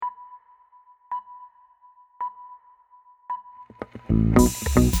Hello.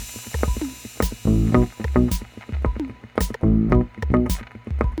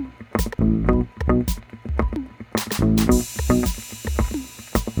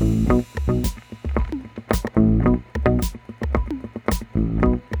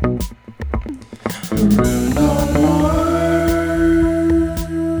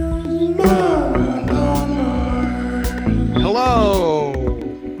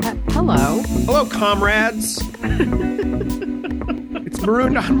 Hello. Hello, comrades. It's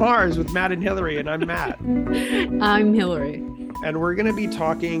Marooned on Mars with Matt and Hillary, and I'm Matt. I'm Hillary. And we're going to be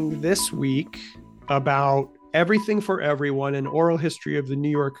talking this week about Everything for Everyone, an oral history of the New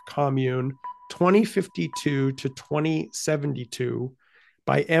York Commune, 2052 to 2072,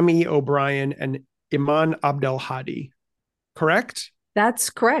 by M.E. O'Brien and Iman Abdelhadi. Correct? That's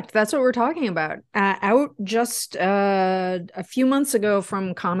correct. That's what we're talking about. Out just a few months ago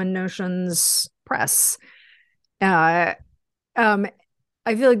from Common Notions Press. I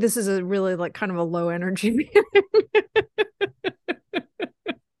feel like this is a really kind of a low energy meeting.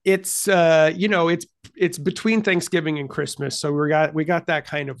 It's it's between Thanksgiving and Christmas, so we got that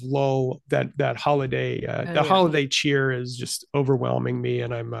kind of lull, that holiday holiday cheer is just overwhelming me,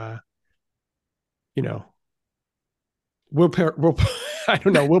 and I'm we'll I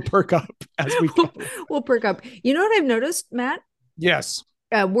don't know, we'll perk up as we go. We'll perk up. You know what I've noticed, Matt? Yes.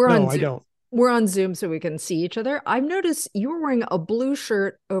 We're no, on Zoom. I don't. We're on Zoom so we can see each other. I've noticed you're wearing a blue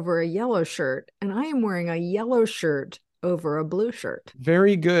shirt over a yellow shirt, and I am wearing a yellow shirt over a blue shirt.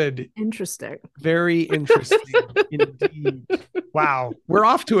 Very good. Interesting. Very interesting indeed. Wow. We're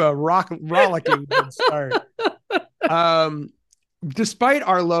off to a rollicking good start. Despite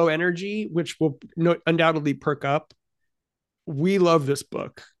our low energy, which will undoubtedly perk up, we love this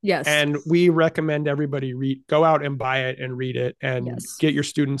book. Yes. And we recommend everybody go out and buy it and read it, and get your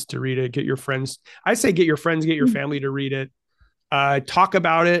students to read it. Get your friends. I say get your friends, get your family to read it. Talk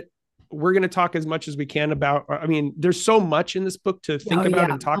about it. We're going to talk as much as we can about, I mean, there's so much in this book to think about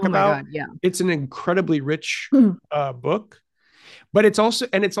and talk about. Yeah. It's an incredibly rich book, but it's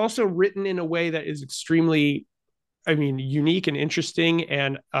also written in a way that is extremely, unique and interesting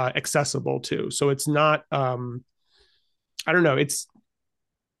and accessible too. So it's not, I don't know. It's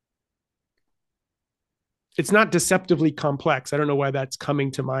not deceptively complex. I don't know why that's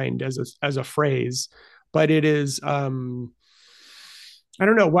coming to mind as a phrase, but it is, I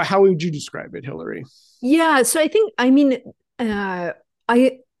don't know. How would you describe it, Hillary? Yeah. So I think,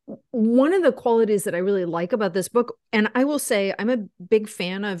 one of the qualities that I really like about this book, and I will say I'm a big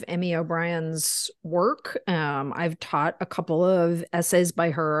fan of M.E. O'Brien's work. I've taught a couple of essays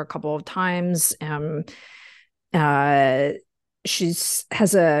by her a couple of times. She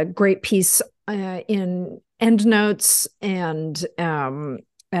has a great piece in EndNotes, and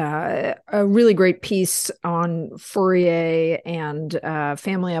a really great piece on Fourier and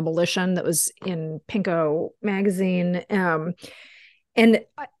family abolition that was in Pinko magazine. And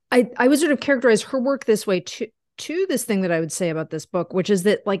I would sort of characterize her work this way to this thing that I would say about this book, which is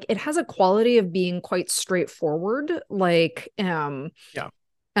that it has a quality of being quite straightforward, in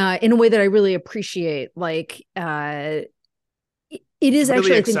a way that I really appreciate. It is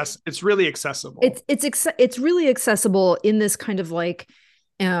really actually, it's really accessible. It's really accessible in this kind of I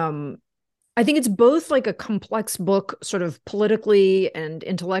think it's both a complex book sort of politically and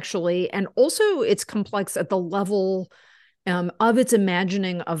intellectually, and also it's complex at the level of its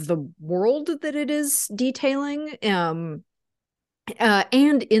imagining of the world that it is detailing, and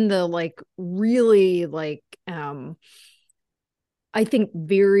in the really I think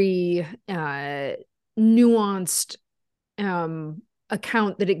very nuanced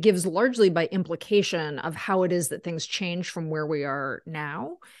account that it gives, largely by implication, of how it is that things change from where we are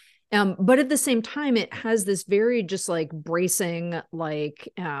now. But at the same time, it has this very just bracing,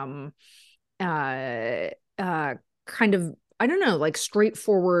 kind of, I don't know,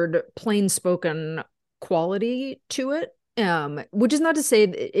 straightforward, plain spoken quality to it. Which is not to say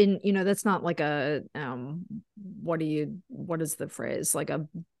that that's not a, what is the phrase? A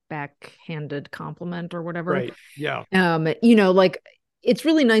backhanded compliment or whatever. Right. Yeah. It's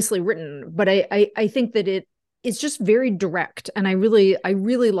really nicely written, but I think that it's just very direct. And I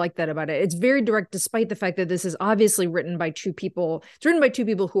really like that about it. It's very direct, despite the fact that this is obviously written by two people. It's written by two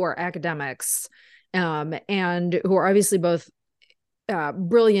people who are academics, and who are obviously both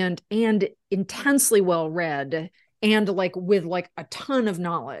brilliant and intensely well read, and with a ton of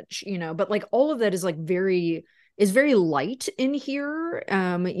knowledge, but all of that is very light in here.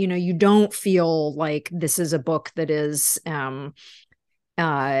 You don't feel like this is a book that is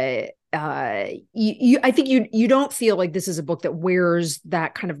I think you don't feel like this is a book that wears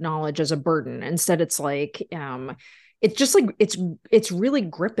that kind of knowledge as a burden. Instead, it's it's just like it's really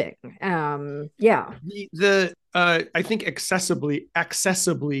gripping. Yeah. I think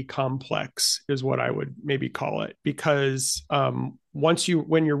accessibly complex is what I would maybe call it, because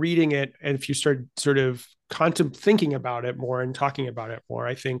when you're reading it, and if you start sort of thinking about it more and talking about it more,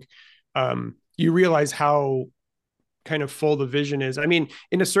 I think you realize how kind of full the vision is. I mean,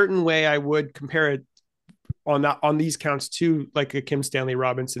 in a certain way, I would compare it on these counts to like a Kim Stanley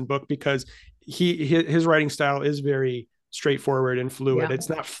Robinson book, because his writing style is very straightforward and fluid. Yeah. It's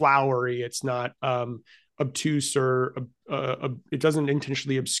not flowery. It's not obtuse, or it doesn't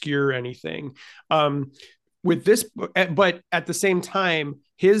intentionally obscure anything. With this, but at the same time,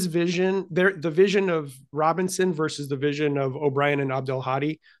 his vision, the vision of Robinson versus the vision of O'Brien and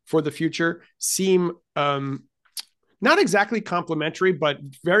Abdelhadi for the future seem not exactly complementary, but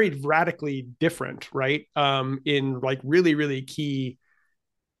very radically different, right? In like really, really key,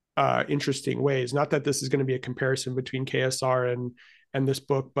 interesting ways. Not that this is going to be a comparison between KSR and this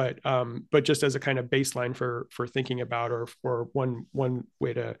book, but just as a kind of baseline for thinking about, or one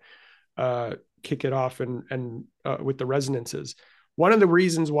way to kick it off and with the resonances. One of the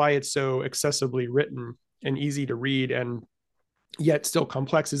reasons why it's so accessibly written and easy to read and yet still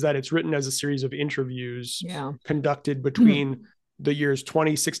complex is that it's written as a series of interviews conducted between the years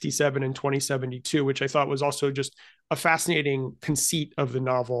 2067 and 2072, which I thought was also just a fascinating conceit of the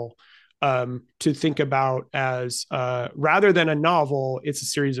novel, to think about as rather than a novel, it's a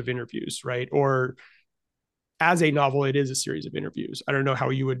series of interviews, right? Or as a novel, it is a series of interviews. I don't know how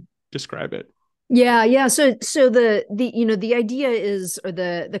you would describe it. Yeah. So the idea is, or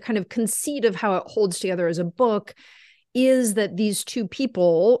the kind of conceit of how it holds together as a book, is that these two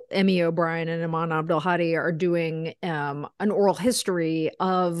people, Emmy O'Brien and Eman Abdelhadi, are doing an oral history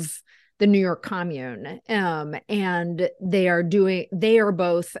of the New York Commune. And they are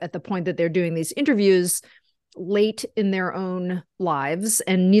both at the point that they're doing these interviews late in their own lives,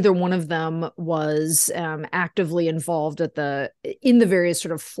 and neither one of them was actively involved in the various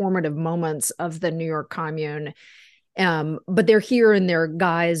sort of formative moments of the New York Commune. But they're here in their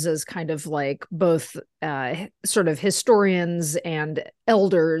guise as kind of like both sort of historians and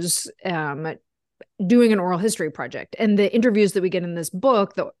elders, doing an oral history project. And the interviews that we get in this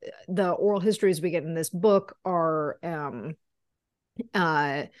book, the oral histories we get in this book, are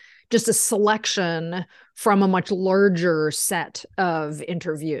just a selection from a much larger set of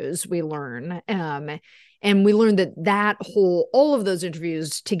interviews, we learn. And we learned that all of those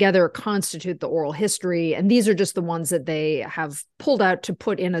interviews together constitute the oral history. And these are just the ones that they have pulled out to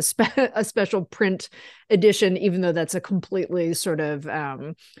put in a special print edition, even though that's a completely sort of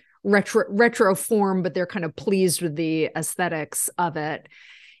retro form, but they're kind of pleased with the aesthetics of it.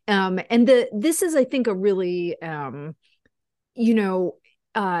 And this is, I think, a really,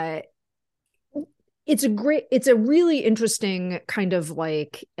 it's a really interesting kind of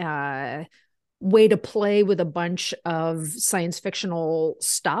like, way to play with a bunch of science fictional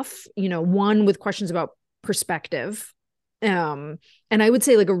stuff, one with questions about perspective. And I would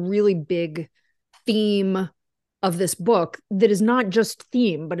say like a really big theme of this book that is not just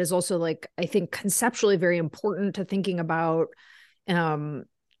theme, but is also like, I think conceptually very important to thinking about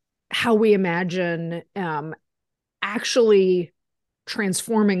how we imagine actually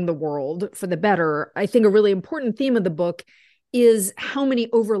transforming the world for the better. I think a really important theme of the book is how many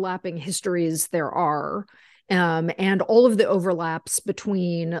overlapping histories there are, and all of the overlaps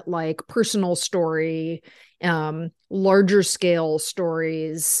between like personal story, larger scale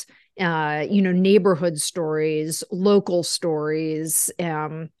stories, neighborhood stories, local stories,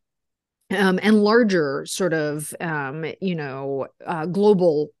 and larger sort of,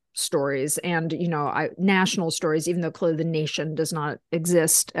 global stories, and national stories, even though clearly the nation does not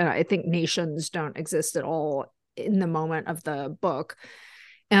exist. I think nations don't exist at all in the moment of the book.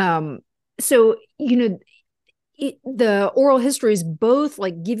 So the oral histories both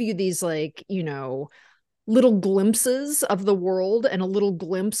like give you these like little glimpses of the world and a little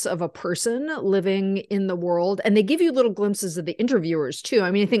glimpse of a person living in the world, and they give you little glimpses of the interviewers too.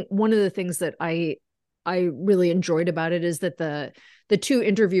 I mean, I think one of the things that I really enjoyed about it is that the two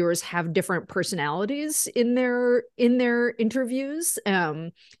interviewers have different personalities in their interviews,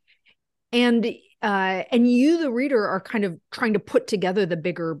 and you, the reader, are kind of trying to put together the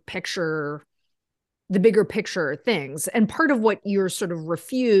bigger picture things. And part of what you're sort of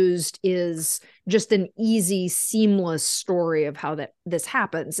refused is just an easy, seamless story of how this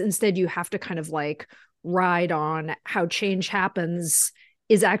happens. Instead, you have to kind of like ride on how change happens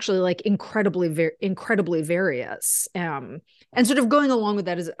is actually like incredibly various. And sort of going along with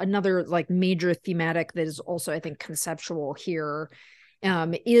that is another like major thematic that is also, I think, conceptual here,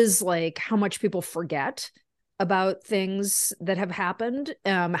 is like how much people forget about things that have happened,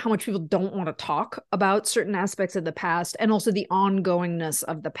 how much people don't want to talk about certain aspects of the past, and also the ongoingness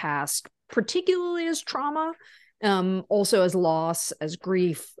of the past, particularly as trauma, also as loss, as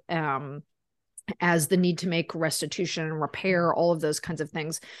grief, as the need to make restitution and repair, all of those kinds of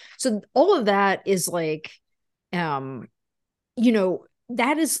things. So all of that is like, that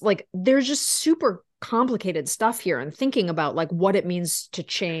is like, there's just super complicated stuff here, and thinking about like what it means to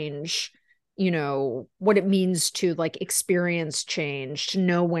change, what it means to like experience change, to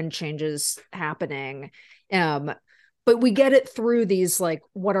know when change is happening. But we get it through these like,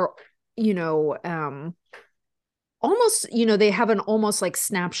 what are, almost, they have an almost like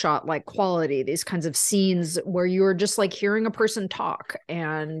snapshot like quality, these kinds of scenes where you're just like hearing a person talk,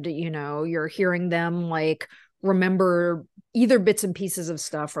 and you're hearing them like remember either bits and pieces of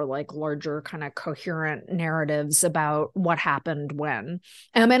stuff or like larger kind of coherent narratives about what happened when.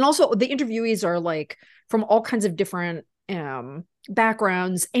 And also the interviewees are like from all kinds of different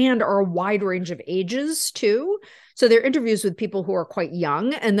backgrounds, and are a wide range of ages too. So they're interviews with people who are quite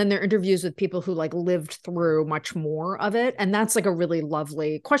young, and then they're interviews with people who like lived through much more of it. And that's like a really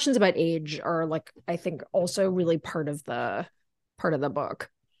lovely, questions about age are like, I think also really part of the book.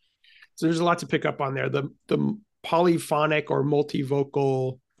 So there's a lot to pick up on there. The polyphonic or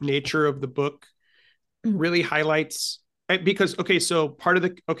multivocal nature of the book really highlights, because so part of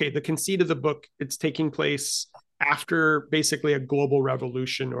the conceit of the book, it's taking place after basically a global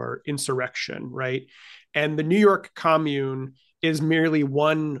revolution or insurrection, right? And the New York Commune is merely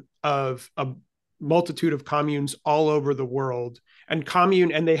one of a multitude of communes all over the world. And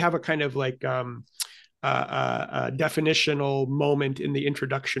they have a kind of like a definitional moment in the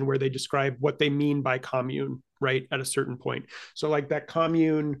introduction where they describe what they mean by commune, right, at a certain point. So like that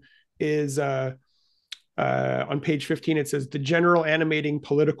commune is on page 15, it says, the general animating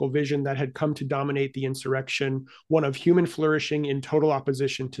political vision that had come to dominate the insurrection, one of human flourishing in total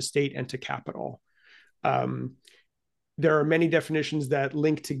opposition to state and to capital. There are many definitions that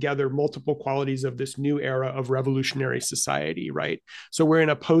link together multiple qualities of this new era of revolutionary society, right? So we're in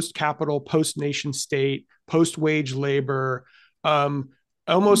a post-capital, post-nation state, post-wage labor,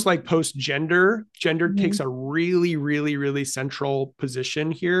 almost like post-gender. Gender takes a really, really, really central position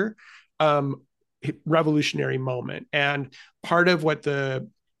here. Revolutionary moment. And part of what the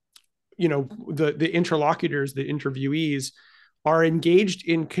interlocutors, the interviewees, are engaged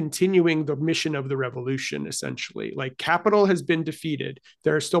in continuing the mission of the revolution, essentially. Like, capital has been defeated.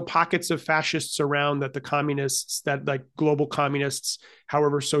 There are still pockets of fascists around that the communists, that like global communists,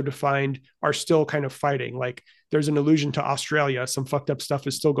 however so defined, are still kind of fighting. Like, there's an allusion to Australia. Some fucked up stuff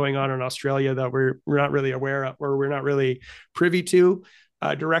is still going on in Australia that we're not really aware of, or we're not really privy to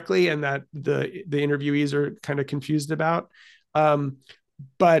directly, and that the interviewees are kind of confused about.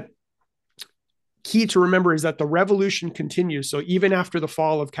 But key to remember is that the revolution continues. So even after the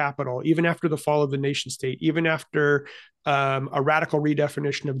fall of capital, even after the fall of the nation state, even after a radical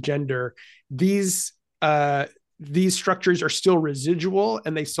redefinition of gender, these structures are still residual,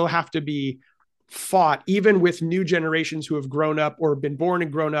 and they still have to be fought, even with new generations who have grown up or been born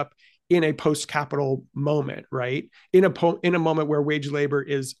and grown up in a post-capital moment, right? In a moment where wage labor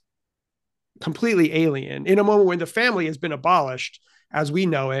is completely alien, in a moment when the family has been abolished as we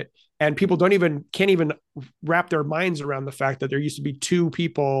know it, and people can't even wrap their minds around the fact that there used to be two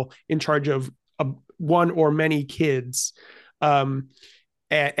people in charge of one or many kids, and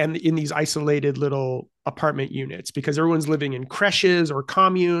in these isolated little apartment units, because everyone's living in creches or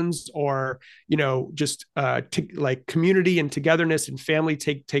communes, or just like community and togetherness and family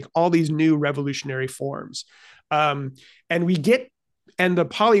take all these new revolutionary forms. And the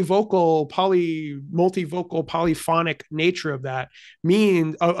multivocal, polyphonic nature of that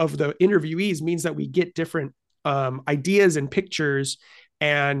of the interviewees means that we get different ideas and pictures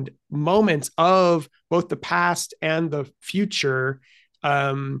and moments of both the past and the future,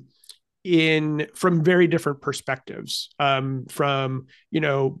 from very different perspectives, from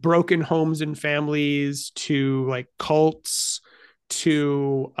broken homes and families to like cults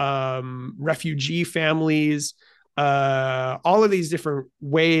to refugee families, all of these different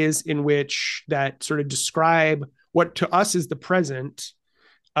ways in which that sort of describe what to us is the present,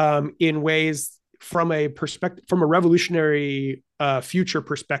 in ways from a revolutionary future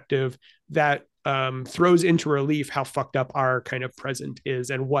perspective that throws into relief how fucked up our kind of present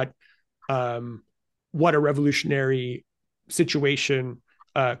is, and what a revolutionary situation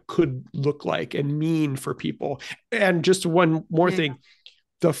could look like and mean for people. And just one more thing,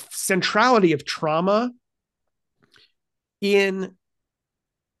 the centrality of trauma in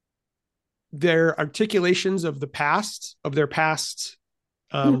their articulations of their past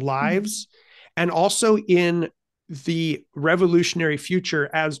lives, and also in the revolutionary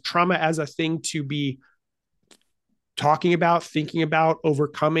future as trauma as a thing to be talking about, thinking about,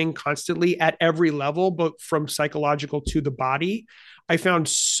 overcoming constantly at every level, but from psychological to the body, I found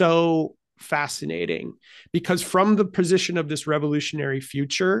so fascinating, because from the position of this revolutionary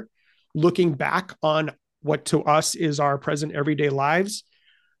future, looking back on what to us is our present everyday lives,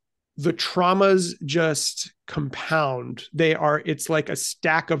 the traumas just compound. It's like a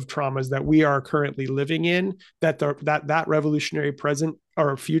stack of traumas that we are currently living in, that revolutionary present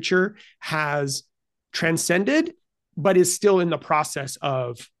or future has transcended, but is still in the process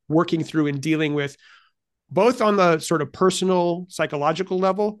of working through and dealing with, both on the sort of personal psychological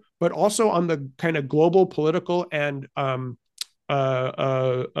level, but also on the kind of global political and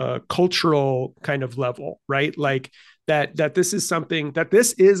cultural kind of level, right? Like that this is something, that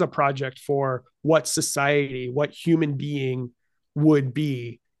this is a project for what society, what human being would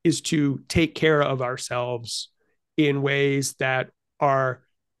be, is to take care of ourselves in ways that are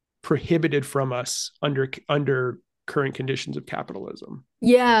prohibited from us under current conditions of capitalism.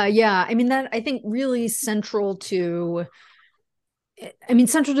 Yeah. I mean, that I think really central to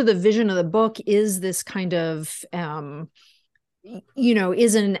the vision of the book is this kind of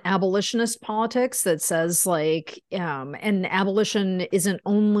is an abolitionist politics that says like, and abolition isn't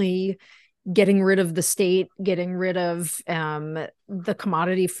only getting rid of the state, getting rid of the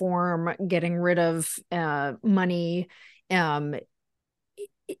commodity form, getting rid of money.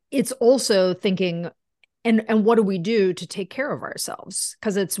 It's also thinking, and what do we do to take care of ourselves?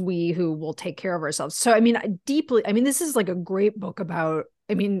 Because it's we who will take care of ourselves. So, this is like a great book about,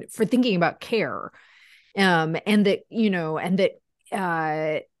 for thinking about care. And that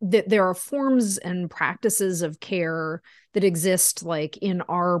that there are forms and practices of care that exist like in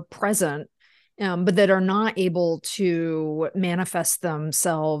our present, but that are not able to manifest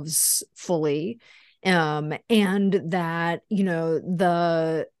themselves fully. And that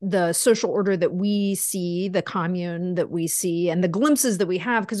the social order that we see, the commune that we see, and the glimpses that we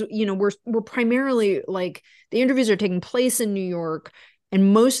have, because we're primarily, like, the interviews are taking place in New York.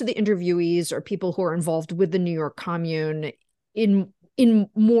 And most of the interviewees are people who are involved with the New York Commune in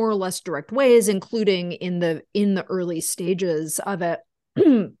more or less direct ways, including in the early stages of it.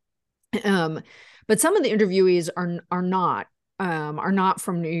 But some of the interviewees are not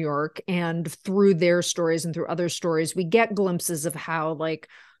from New York, and through their stories and through other stories, we get glimpses of how, like,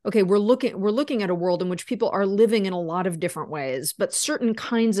 okay, we're looking at a world in which people are living in a lot of different ways, but certain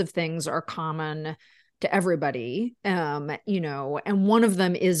kinds of things are common to everybody. And one of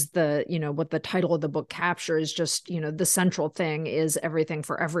them is what the title of the book captures, just, the central thing is everything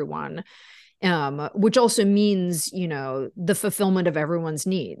for everyone, which also means, the fulfillment of everyone's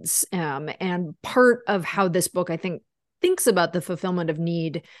needs. And part of how this book, I think, thinks about the fulfillment of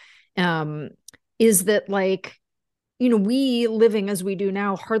need is that, like, we living as we do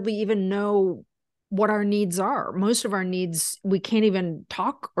now hardly even know what our needs are. Most of our needs we can't even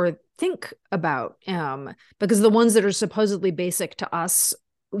talk or think about, because the ones that are supposedly basic to us,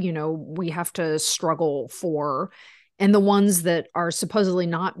 we have to struggle for, and the ones that are supposedly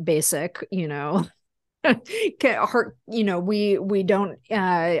not basic, we don't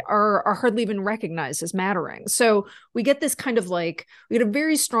are hardly even recognized as mattering. So we get this kind of, like, we get a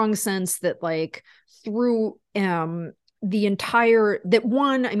very strong sense that, like, through the entire, that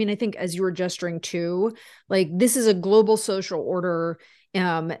one, I think, as you were gesturing to, like, this is a global social order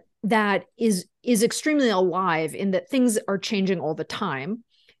that is extremely alive, in that things are changing all the time.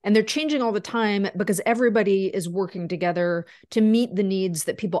 And they're changing all the time because everybody is working together to meet the needs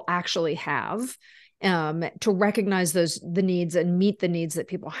that people actually have, to recognize the needs and meet the needs that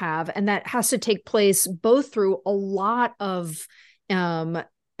people have. And that has to take place both through a lot of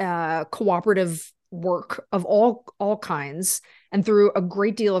cooperative work of all kinds, and through a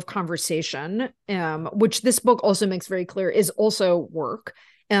great deal of conversation, which this book also makes very clear is also work.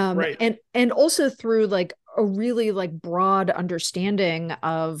 Right. And also through, like, a really, like, broad understanding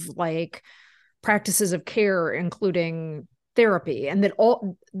of, like, practices of care, including therapy, and that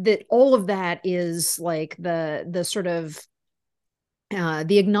all of that is, like, the sort of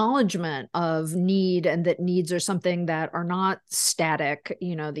the acknowledgement of need, and that needs are something that are not static,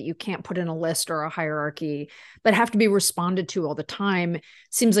 that you can't put in a list or a hierarchy, but have to be responded to all the time.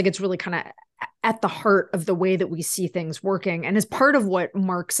 Seems like it's really kind of at the heart of the way that we see things working, and is part of what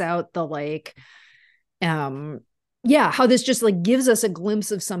marks out the, like, how this just, like, gives us a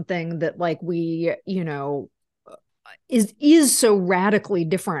glimpse of something that, like, we, is so radically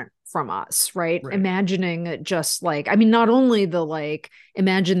different from us, right? Right. Imagining just like, I mean, not only the like,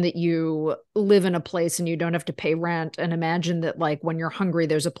 imagine that you live in a place and you don't have to pay rent, and imagine that like when you're hungry,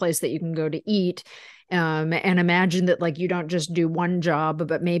 there's a place that you can go to eat. And imagine that like you don't just do one job,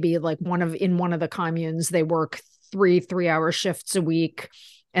 but maybe like in one of the communes, they work 3 3-hour shifts a week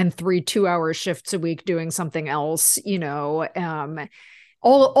and 3 2-hour shifts a week doing something else,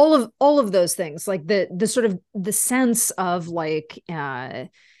 all of those things, like the sort of the sense of like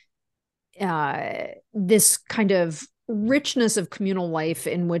this kind of richness of communal life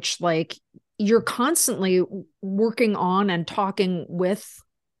in which like you're constantly working on and talking with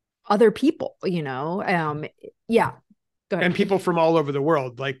other people, yeah. Go ahead. And people from all over the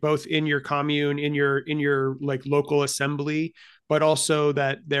world, like both in your commune, in your like local assembly, but also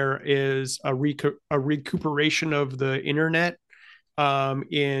that there is a recuperation of the internet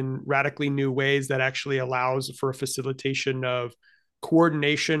in radically new ways that actually allows for a facilitation of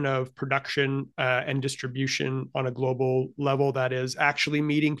coordination of production and distribution on a global level that is actually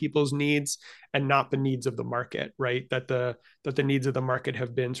meeting people's needs and not the needs of the market, right? That the needs of the market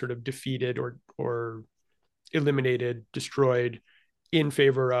have been sort of defeated or eliminated, destroyed in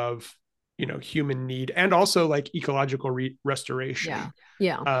favor of human need and also like ecological restoration.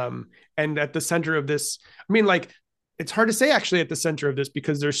 Yeah. And at the center of this, I mean, like, it's hard to say actually at the center of this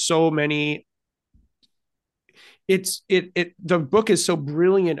because there's so many. The book is so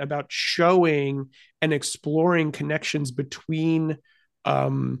brilliant about showing and exploring connections between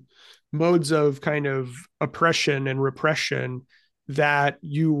modes of kind of oppression and repression that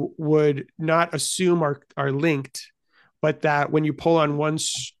you would not assume are linked, but that when you pull on one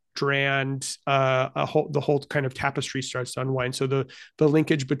strand, the whole kind of tapestry starts to unwind. So the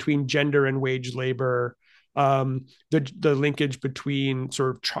linkage between gender and wage labor, the linkage between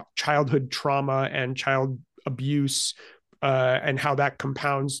sort of childhood trauma and child abuse, and how that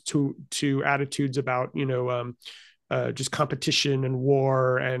compounds to attitudes about just competition and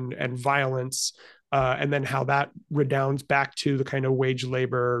war and violence, and then how that redounds back to the kind of wage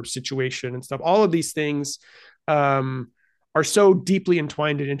labor situation and stuff. All of these things are so deeply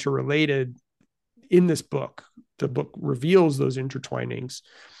entwined and interrelated in this book. The book reveals those intertwinings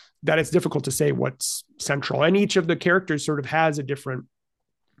that it's difficult to say what's central. And each of the characters sort of has a different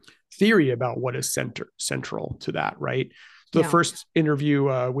theory about what is central to that, right? The first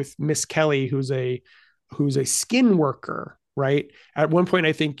interview with Miss Kelly, who's a skin worker, right? At one point,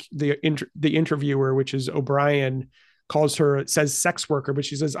 I think the interviewer, which is O'Brien, says sex worker, but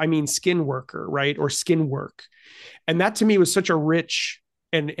she says, I mean skin worker, right? Or skin work. And that to me was such a rich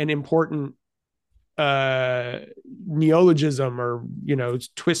and important neologism or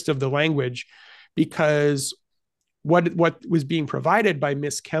twist of the language, because what was being provided by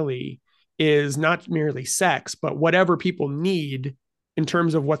Miss Kelly is not merely sex, but whatever people need in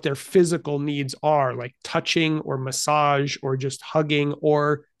terms of what their physical needs are, like touching or massage or just hugging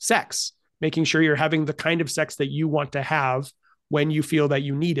or sex, making sure you're having the kind of sex that you want to have when you feel that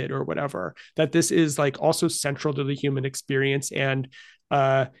you need it or whatever. That this is like also central to the human experience, and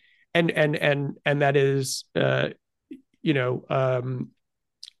that is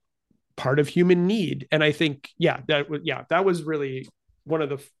part of human need. And I think that was really one of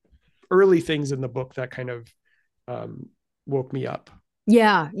the early things in the book that kind of woke me up.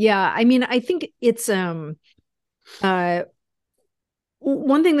 Yeah. I mean, I think it's one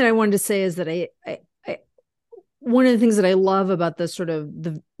thing that I wanted to say is that I one of the things that I love about the sort of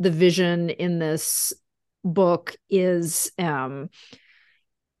the vision in this book is it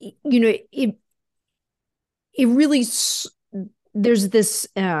really, there's this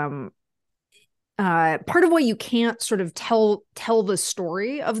part of why you can't sort of tell the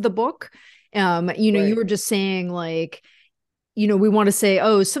story of the book. Right. You were just saying like, we want to say,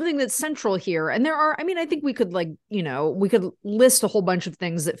 oh, something that's central here. And there are, I mean, I think we could we could list a whole bunch of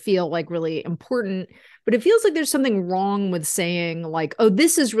things that feel like really important, but it feels like there's something wrong with saying like, oh,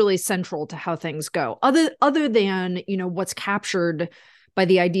 this is really central to how things go, other than, what's captured by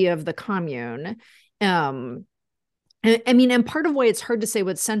the idea of the commune. And part of why it's hard to say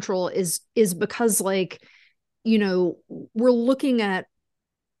what's central is because like, we're looking at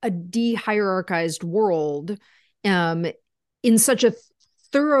a de-hierarchized world in such a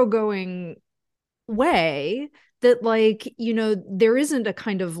thoroughgoing way that like, there isn't a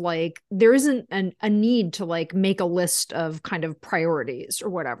kind of like, there isn't a need to like make a list of kind of priorities or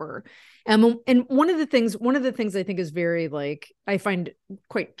whatever. And one of the things I think is very like, I find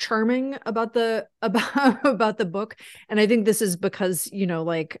quite charming about the book. And I think this is because,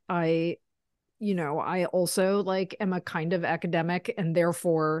 like I also like am a kind of academic, and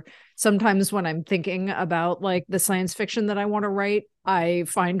therefore sometimes when I'm thinking about like the science fiction that I want to write, I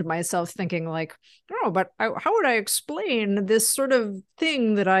find myself thinking like, oh, but how would I explain this sort of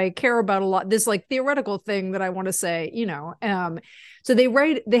thing that I care about a lot, this like theoretical thing that I want to say, so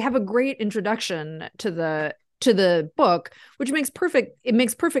they have a great introduction to the book, which makes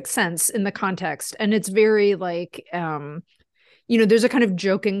perfect sense in the context. And it's very like, there's a kind of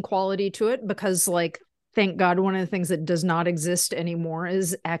joking quality to it because like, thank God, one of the things that does not exist anymore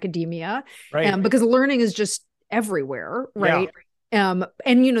is academia, Right. because learning is just everywhere. Right. And,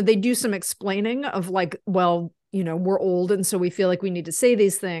 they do some explaining of like, well, we're old. And so we feel like we need to say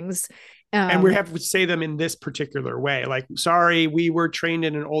these things. And we have to say them in this particular way. Like, sorry, we were trained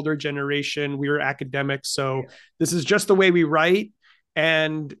in an older generation. We were academics. So this is just the way we write.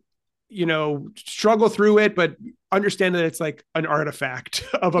 And, struggle through it, but understand that it's like an artifact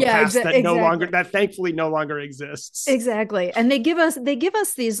of a past that that thankfully no longer exists. Exactly. And they give us the,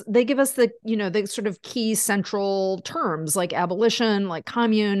 the sort of key central terms like abolition, like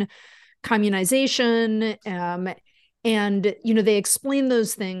communization, and they explain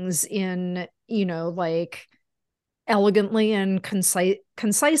those things in like elegantly and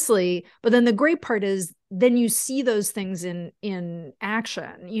concisely, but then the great part is then you see those things in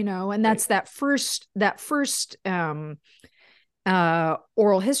action, and that's right. that first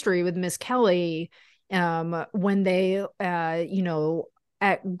oral history with Miss Kelly, when they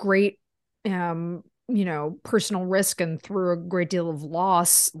at great personal risk and through a great deal of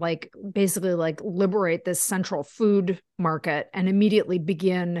loss, like basically like liberate this central food market and immediately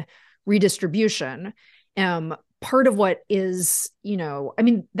begin redistribution. Part of what is,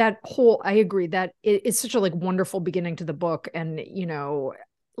 that whole, I agree that it's such a like wonderful beginning to the book. And,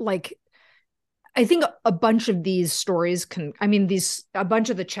 like, I think a bunch of these stories a bunch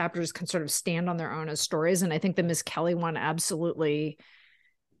of the chapters can sort of stand on their own as stories. And I think the Miss Kelly one absolutely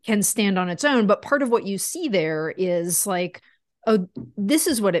can stand on its own. But part of what you see there is like, oh, this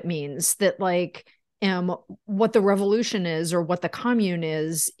is what it means that like, what the revolution is or what the commune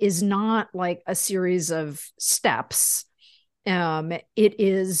is not like a series of steps. It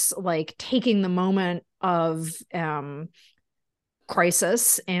is like taking the moment of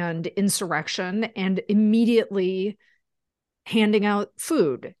crisis and insurrection and immediately handing out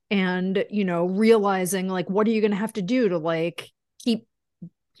food and, realizing like, what are you going to have to do to like keep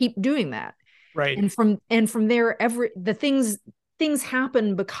doing that? Right. And from there, things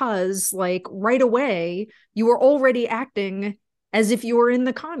happen because like right away you were already acting as if you were in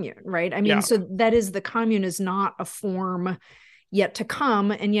the commune, right? I mean, so that is, the commune is not a form yet to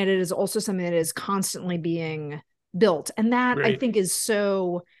come, and yet it is also something that is constantly being built. And that right. I think is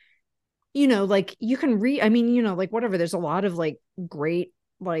so, like you can read, I mean, like whatever, there's a lot of like great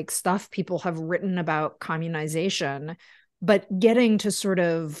like stuff people have written about communization, but getting to sort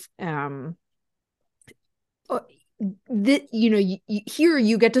of here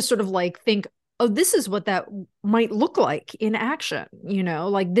you get to sort of like think, oh, this is what that might look like in action,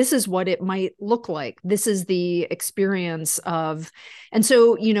 like this is what it might look like. This is the experience of, and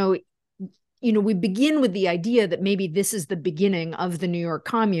so, we begin with the idea that maybe this is the beginning of the New York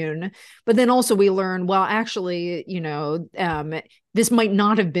Commune, but then also we learn, well, actually, this might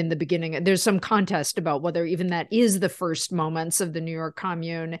not have been the beginning. There's some contest about whether even that is the first moments of the New York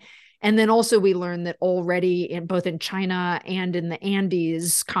Commune. And then also we learn that already both in China and in the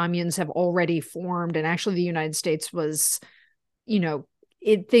Andes, communes have already formed. And actually the United States was,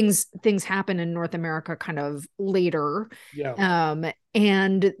 things happen in North America kind of later.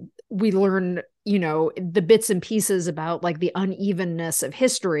 And we learn, the bits and pieces about like the unevenness of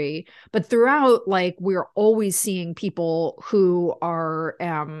history, but throughout, like we're always seeing people who are,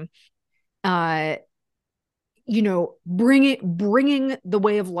 bringing the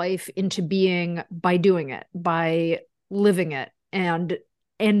way of life into being by doing it, by living it. And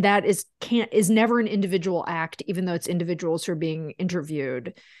that is never an individual act, even though it's individuals who are being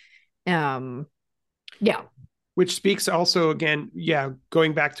interviewed. Which speaks also again,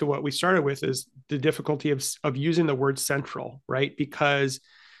 going back to what we started with, is the difficulty of using the word central, right? Because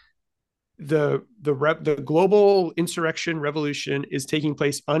the global insurrection revolution is taking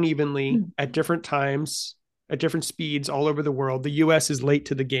place unevenly at different times, at different speeds all over the world. The US is late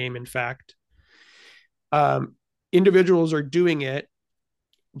to the game, in fact. Individuals are doing it,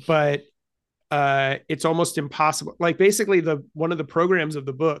 but it's almost impossible. Like basically one of the programs of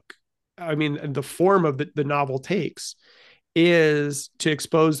the book, I mean, the form of the novel takes is to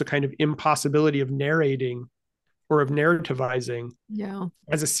expose the kind of impossibility of narrating or of narrativizing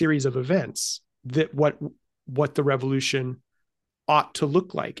as a series of events, that what the revolution ought to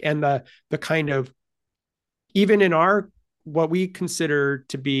look like. And the kind of, even in our, what we consider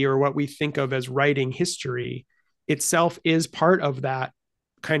to be, or what we think of as writing history itself, is part of that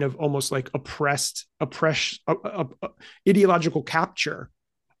kind of almost like ideological capture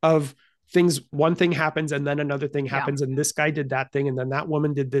of things. One thing happens and then another thing happens, and this guy did that thing and then that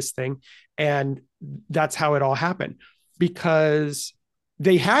woman did this thing, and that's how it all happened. Because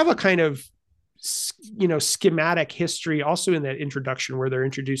they have a kind of, schematic history also in that introduction, where they're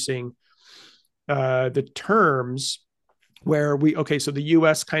introducing the terms, where so the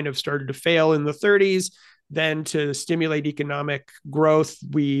US kind of started to fail in the 30s. Then, to stimulate economic growth,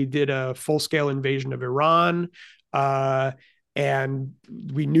 we did a full-scale invasion of Iran, and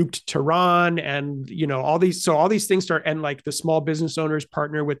we nuked Tehran, and all these things start, and like the small business owners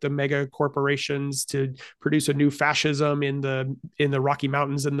partner with the mega corporations to produce a new fascism in the Rocky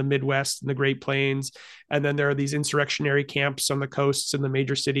Mountains and the Midwest and the Great Plains, and then there are these insurrectionary camps on the coasts and the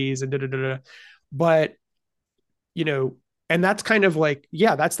major cities, and but and that's kind of like,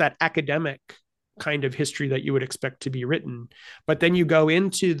 that's that academic kind of history that you would expect to be written. But then you go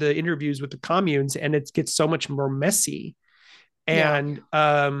into the interviews with the communes and it gets so much more messy. And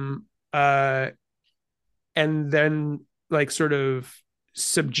and then like sort of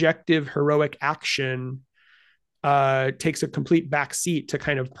subjective heroic action takes a complete backseat to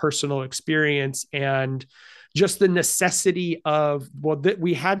kind of personal experience, and just the necessity of,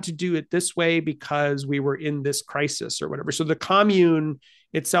 we had to do it this way because we were in this crisis or whatever. So the commune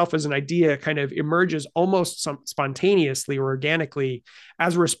itself as an idea kind of emerges almost spontaneously or organically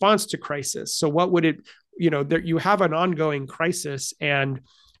as a response to crisis. So what would it, you have an ongoing crisis, and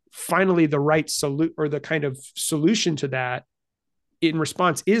finally the right or the kind of solution to that in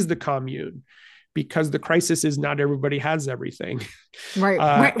response is the commune, because the crisis is not everybody has everything. Right.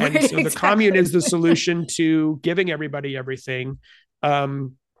 And so the commune is the solution to giving everybody everything,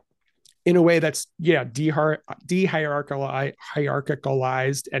 in a way that's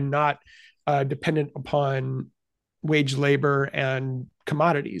hierarchicalized and not dependent upon wage labor and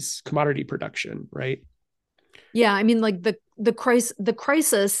commodity production, right? Yeah, I mean, like the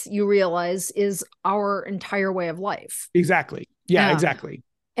crisis, you realize, is our entire way of life. Exactly. Yeah, exactly.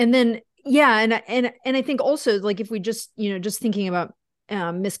 And then and I think also, like, if we just thinking about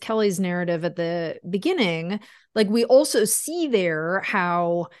Miss Kelly's narrative at the beginning, like, we also see there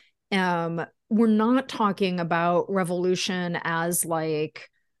how we're not talking about revolution as like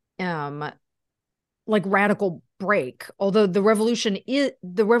radical break, although the revolution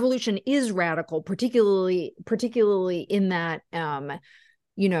is radical, particularly in that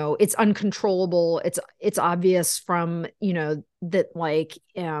it's uncontrollable. It's obvious from that, like,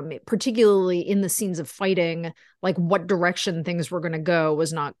 particularly in the scenes of fighting, like what direction things were going to go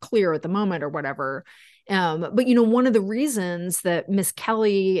was not clear at the moment or whatever. But one of the reasons that Miss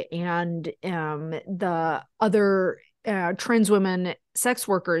Kelly and the other trans women sex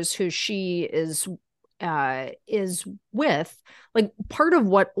workers who she is with, like, part of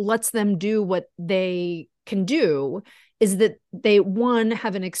what lets them do what they can do is that they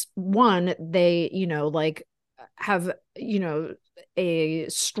have a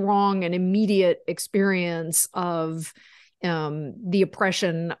strong and immediate experience of the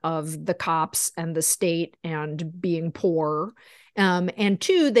oppression of the cops and the state and being poor, and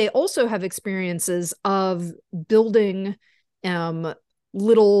two, they also have experiences of building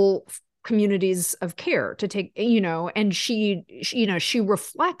little communities of care to take, and she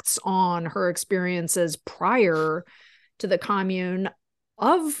reflects on her experiences prior to the commune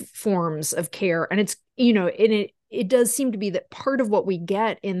of forms of care. And it's, it does seem to be that part of what we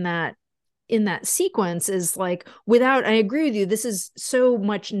get in that sequence is like, I agree with you, this is so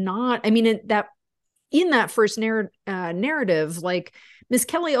much not, I mean, in that first narrative, like, Miss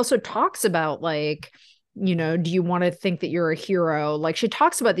Kelly also talks about, like, do you want to think that you're a hero? Like, she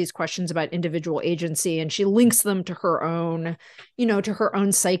talks about these questions about individual agency, and she links them to her own,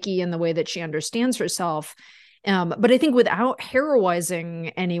 psyche and the way that she understands herself. But I think without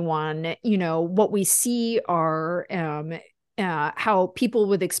heroizing anyone, what we see are how people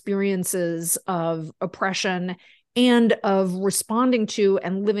with experiences of oppression and of responding to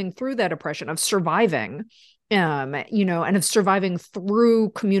and living through that oppression, of surviving, and of surviving through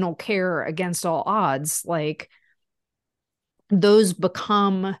communal care against all odds, like, those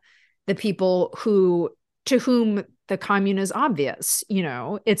become the people to whom the commune is obvious.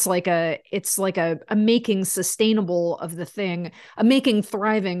 It's like a making sustainable of the thing, a making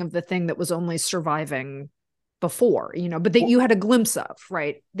thriving of the thing that was only surviving before, but that you had a glimpse of,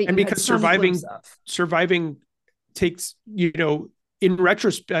 right? And because surviving takes, in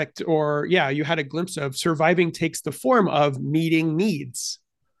retrospect, or yeah, you had a glimpse of surviving takes the form of meeting needs,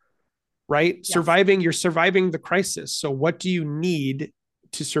 right? Yes. You're surviving the crisis. So what do you need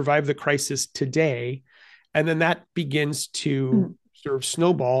to survive the crisis today? And then that begins to sort of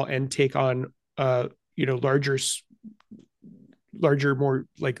snowball and take on, larger, more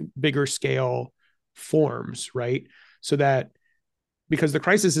like bigger scale forms, right? So that, because the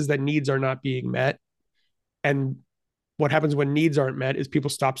crisis is that needs are not being met, and what happens when needs aren't met is people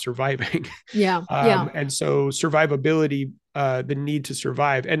stop surviving. Yeah. And so survivability, the need to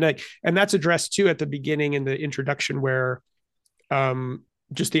survive, and that's addressed too at the beginning in the introduction, where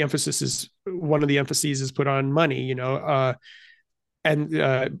just the emphasis is, one of the emphases is put on money, and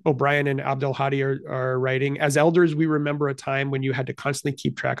O'Brien and Abdel Hadi are writing, as elders, we remember a time when you had to constantly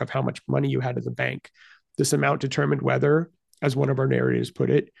keep track of how much money you had in the bank. This amount determined whether, as one of our narrators put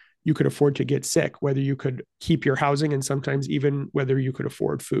it, you could afford to get sick, whether you could keep your housing, and sometimes even whether you could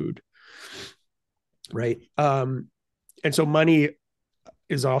afford food. Right. And so money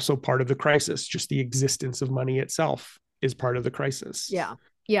is also part of the crisis. Just the existence of money itself is part of the crisis.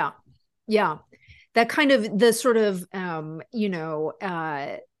 Yeah. That kind of the sort of,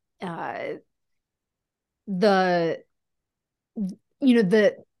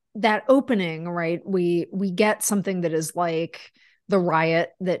 that opening, right? We get something that is like the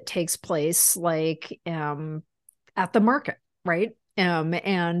riot that takes place like at the market, right?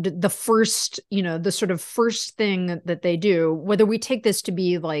 And the first, the sort of first thing that they do, whether we take this to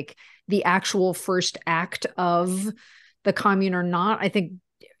be like the actual first act of the commune or not, I think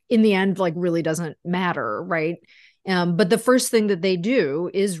in the end, like, really doesn't matter, right? But the first thing that they do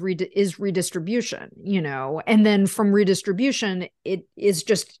is redistribution, and then from redistribution, it is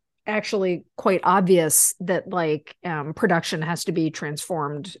just actually quite obvious that like production has to be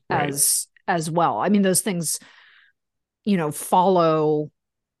transformed, right, as well. I mean, those things, follow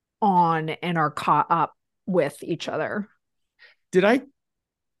on and are caught up with each other.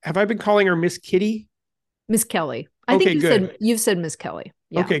 Have I been calling her Miss Kitty? Miss Kelly. I think you've said Miss Kelly.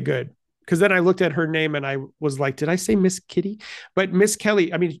 Yeah. Okay, good. Because then I looked at her name and I was like, did I say Miss Kitty? But Miss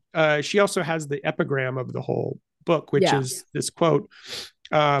Kelly, I mean, she also has the epigram of the whole book, which is this quote.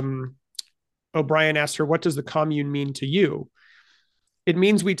 O'Brien asked her, what does the commune mean to you? It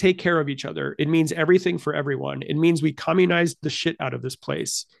means we take care of each other. It means everything for everyone. It means we communized the shit out of this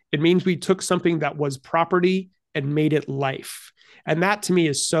place. It means we took something that was property and made it life. And that to me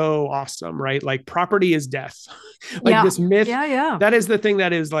is so awesome, right? Like property is death. Like this myth. Yeah. That is the thing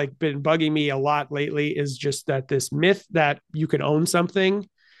that is like been bugging me a lot lately, is just that this myth that you can own something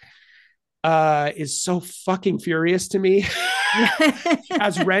is so fucking furious to me.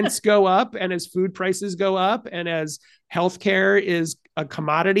 As rents go up and as food prices go up and as healthcare is a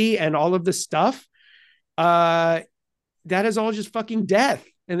commodity and all of this stuff, that is all just fucking death.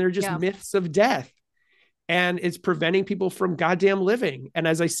 And they're just myths of death. And it's preventing people from goddamn living. And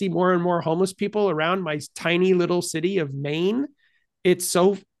as I see more and more homeless people around my tiny little city of Maine, it's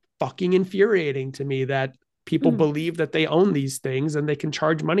so fucking infuriating to me that people believe that they own these things and they can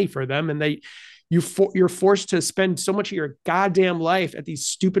charge money for them. And you're forced to spend so much of your goddamn life at these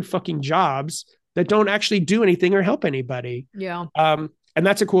stupid fucking jobs that don't actually do anything or help anybody. Yeah. And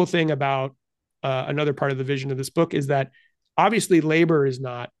that's a cool thing about another part of the vision of this book, is that obviously labor is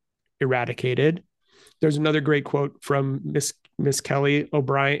not eradicated. There's another great quote from Miss Kelly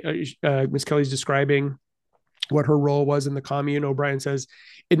O'Brien. Miss Kelly's describing what her role was in the commune. O'Brien says,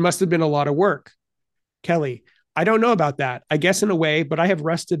 it must have been a lot of work. Kelly, I don't know about that. I guess in a way, but I have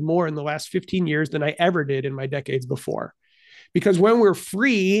rested more in the last 15 years than I ever did in my decades before. Because when we're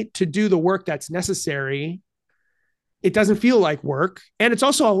free to do the work that's necessary, it doesn't feel like work. And it's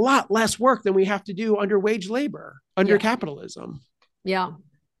also a lot less work than we have to do under wage labor, under capitalism. Yeah.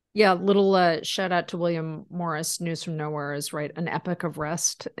 Yeah, little shout out to William Morris. News from Nowhere is right, an epic of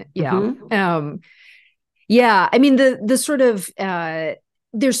rest. Yeah. Mm-hmm. I mean, the sort of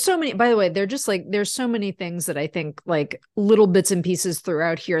there's so many, by the way, they're just like, there's so many things that I think like little bits and pieces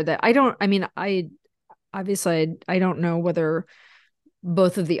throughout here that I don't know whether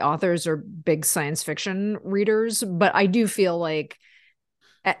both of the authors are big science fiction readers, but I do feel like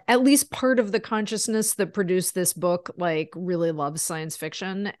at least part of the consciousness that produced this book, like, really loves science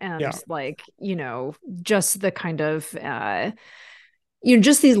fiction and like, just the kind of,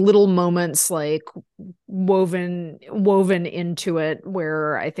 just these little moments like woven into it,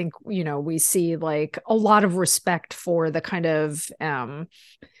 where I think, we see like a lot of respect for the kind of, the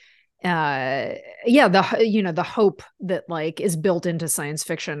hope that like is built into science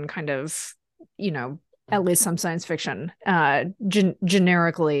fiction, kind of, at least some science fiction,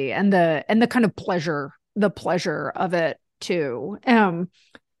 generically, and the kind of pleasure of it too.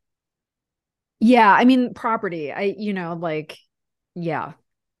 Yeah, I mean, property. Yeah,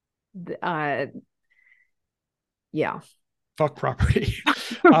 uh, yeah. Fuck property.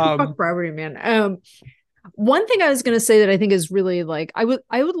 Fuck property, man. One thing I was going to say that I think is really like I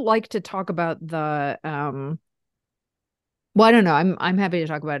would like to talk about the well, I don't know. I'm happy to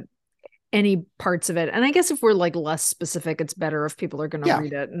talk about any parts of it. And I guess if we're like less specific, it's better if people are going to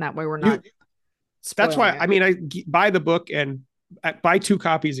read it, and that way we're not That's why, it. I mean, I buy the book and buy 2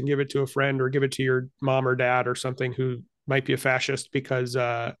 copies and give it to a friend or give it to your mom or dad or something who might be a fascist, because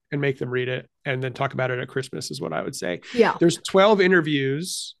and make them read it and then talk about it at Christmas is what I would say. Yeah. There's 12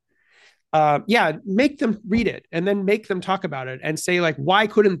 interviews. Make them read it and then make them talk about it and say, like, why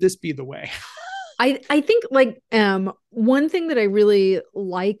couldn't this be the way? I think like one thing that I really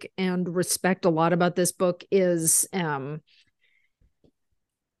like and respect a lot about this book is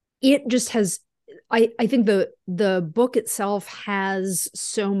it just has I think the book itself has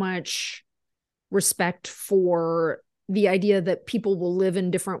so much respect for the idea that people will live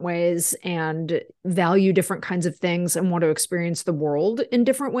in different ways and value different kinds of things and want to experience the world in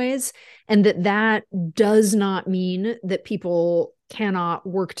different ways, and that does not mean that people cannot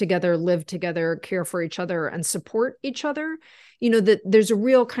work together, live together, care for each other, and support each other. That there's a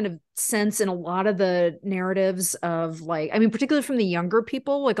real kind of sense in a lot of the narratives of, like, I mean, particularly from the younger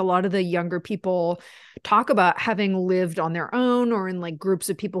people, like a lot of the younger people talk about having lived on their own or in like groups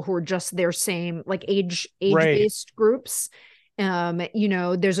of people who are just their same, like age-based groups.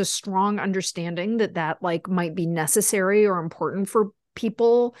 There's a strong understanding that like might be necessary or important for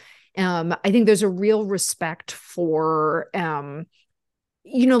people. I think there's a real respect for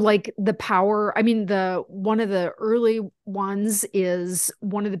like the power. I mean, one of the early ones is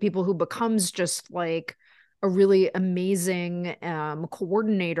one of the people who becomes just like a really amazing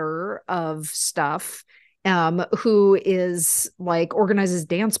coordinator of stuff, who is like organizes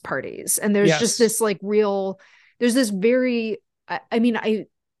dance parties. And there's just this like there's this very, I mean,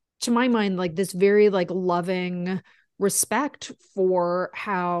 to my mind, like this very like loving respect for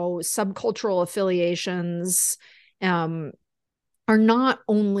how subcultural affiliations are not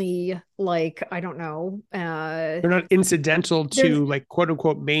only like, I don't know, they're not incidental to like quote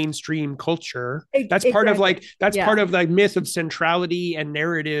unquote mainstream culture. That's part of like, part of the myth of centrality and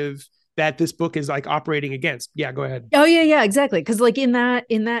narrative that this book is like operating against. Yeah, go ahead. Oh yeah, exactly. Because like in that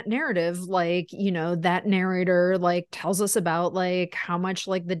narrative, like, that narrator like tells us about like how much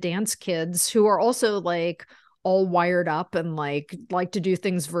like the dance kids, who are also like all wired up and like to do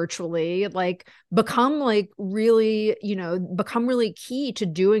things virtually, like become really key to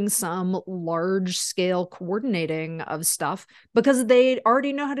doing some large scale coordinating of stuff because they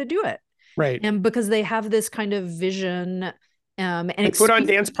already know how to do it. Right. And because they have this kind of vision. And they put on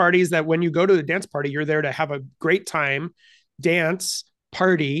dance parties that when you go to the dance party, you're there to have a great time, dance,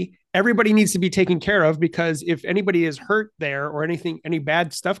 party. Everybody needs to be taken care of, because if anybody is hurt there or any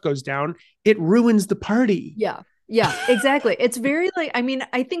bad stuff goes down, it ruins the party. Yeah, exactly. It's very like, I mean,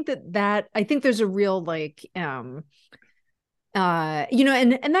 I think I think there's a real like, and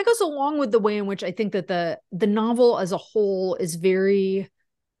that goes along with the way in which I think that the novel as a whole is very,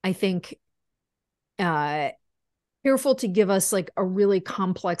 I think, careful to give us like a really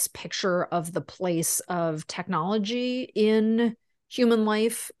complex picture of the place of technology in human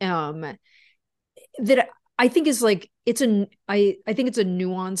life, that I think is like, I think it's a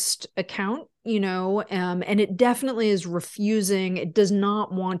nuanced account, and it definitely is refusing. It does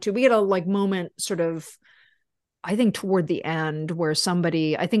not want to. We get a like moment sort of, I think toward the end, where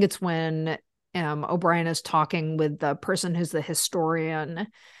somebody, I think it's when O'Brien is talking with the person who's the historian,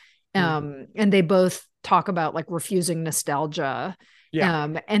 and they both talk about like refusing nostalgia.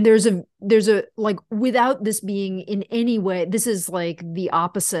 And there's a like, without this being in any way, this is like the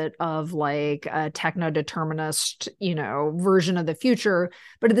opposite of like a techno-determinist, version of the future.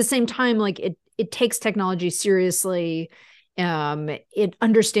 But at the same time, like it takes technology seriously. It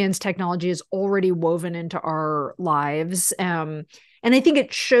understands technology is already woven into our lives. And I think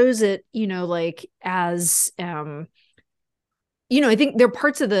it shows it, like as, I think there are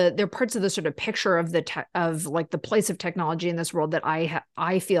parts of the sort of picture of of like the place of technology in this world that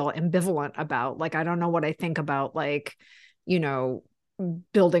I feel ambivalent about. Like, I don't know what I think about, like,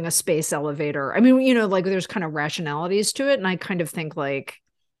 building a space elevator. I mean, like there's kind of rationalities to it. And I kind of think like,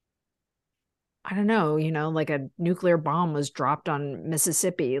 I don't know, like a nuclear bomb was dropped on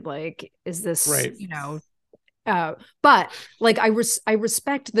Mississippi. Like, is this, right? But like I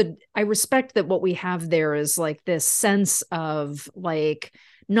respect that what we have there is like this sense of like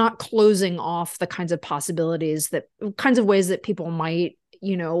not closing off the kinds of possibilities, that kinds of ways that people might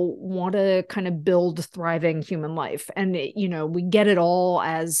want to kind of build thriving human life. And, we get it all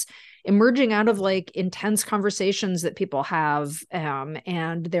as emerging out of like intense conversations that people have,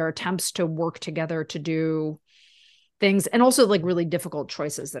 and their attempts to work together to do things, and also like really difficult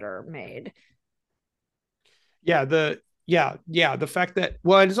choices that are made. The fact that,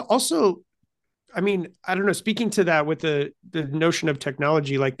 well, it's also, I mean, I don't know, speaking to that with the notion of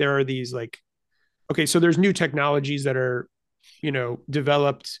technology, like there are these like, okay, so there's new technologies that are,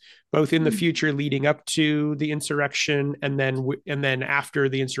 developed both in the future leading up to the insurrection, and then after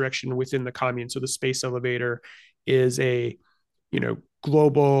the insurrection within the commune. So the space elevator is a,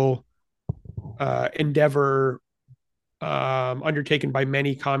 global endeavor undertaken by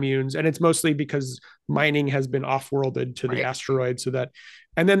many communes, and it's mostly because mining has been off-worlded to the asteroid. So that,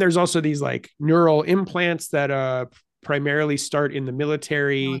 and then there's also these like neural implants that primarily start in the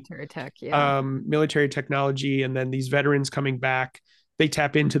military tech, military technology, and then these veterans coming back, they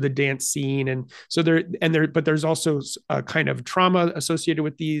tap into the dance scene, and so but there's also a kind of trauma associated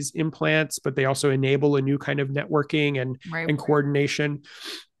with these implants, but they also enable a new kind of networking and coordination.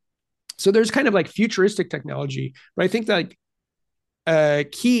 So there's kind of like futuristic technology, but I think that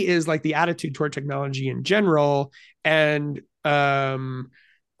key is like the attitude toward technology in general, and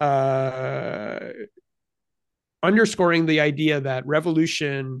underscoring the idea that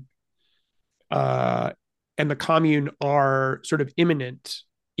revolution and the commune are sort of imminent,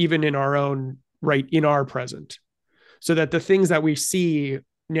 even in our own right, in our present. So that the things that we see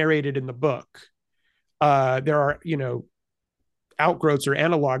narrated in the book, there are, outgrowths or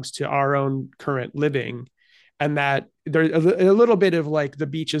analogs to our own current living, and that there's a little bit of like the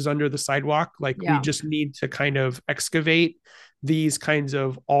beach is under the sidewalk. Like we just need to kind of excavate these kinds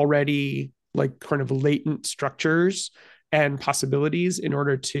of already like kind of latent structures and possibilities in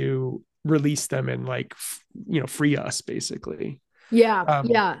order to release them and like, free us basically. Yeah.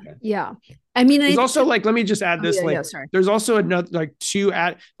 I mean, it's also like, let me just add this, there's also another like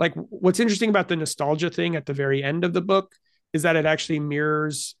like what's interesting about the nostalgia thing at the very end of the book is that it actually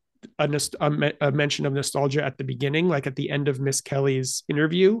mirrors a mention of nostalgia at the beginning, like at the end of Miss Kelly's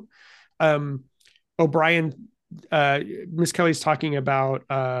interview. O'Brien, Miss Kelly's talking about,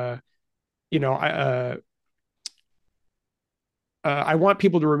 I want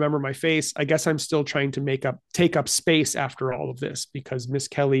people to remember my face. I guess I'm still trying to take up space after all of this, because Miss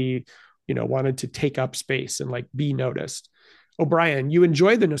Kelly, wanted to take up space and like be noticed. O'Brien, you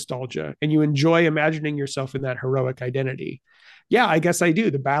enjoy the nostalgia and you enjoy imagining yourself in that heroic identity. Yeah, I guess I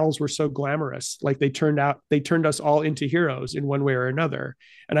do. The battles were so glamorous. Like they turned us all into heroes in one way or another.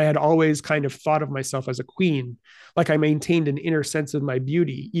 And I had always kind of thought of myself as a queen. Like I maintained an inner sense of my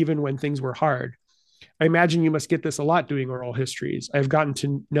beauty, even when things were hard. I imagine you must get this a lot doing oral histories. I've gotten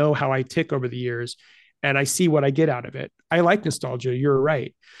to know how I tick over the years, and I see what I get out of it. I like nostalgia. You're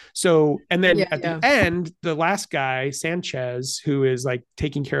right. So, and then at the end, the last guy, Sanchez, who is like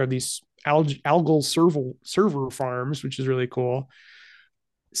taking care of these algal server farms, which is really cool,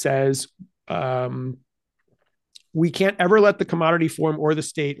 says, we can't ever let the commodity form or the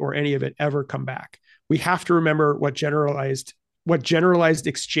state or any of it ever come back. We have to remember what generalized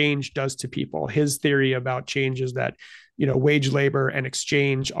exchange does to people. His theory about change is that, wage labor and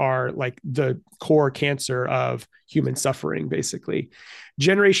exchange are like the core cancer of human suffering, basically.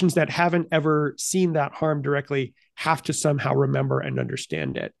 Generations that haven't ever seen that harm directly have to somehow remember and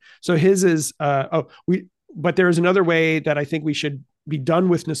understand it. So his is, but there is another way that I think we should be done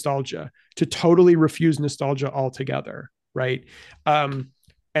with nostalgia, to totally refuse nostalgia altogether, right? And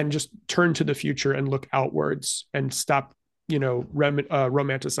just turn to the future and look outwards and stop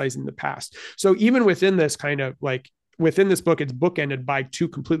romanticizing the past. So even within this kind of like within this book, it's bookended by two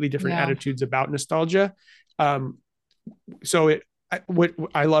completely different attitudes about nostalgia. So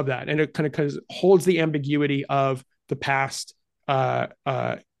I love that, and it kind of holds the ambiguity of the past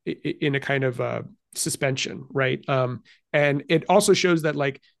in a kind of suspension, right? And it also shows that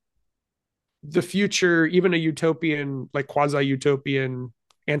like the future, even a utopian, like quasi-utopian,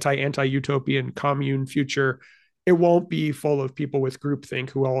 anti-utopian commune future, it won't be full of people with groupthink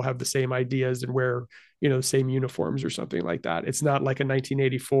who all have the same ideas and wear, the same uniforms or something like that. It's not like a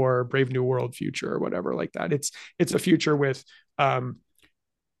 1984 Brave New World future or whatever like that. It's a future with that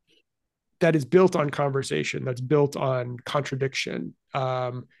is built on conversation, that's built on contradiction,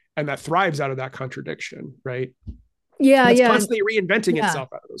 and that thrives out of that contradiction, right? It's constantly reinventing itself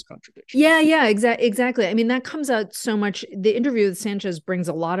out of those contradictions. Exactly. I mean, that comes out so much. The interview with Sanchez brings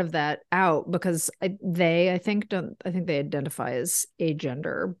a lot of that out, because I think they identify as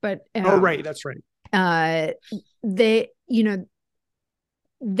agender, but right, that's right.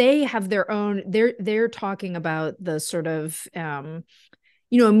 They have their own. They're talking about the sort of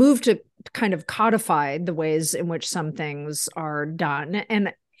a move to kind of codify the ways in which some things are done.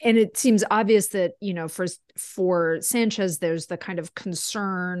 And it seems obvious that, for Sanchez, there's the kind of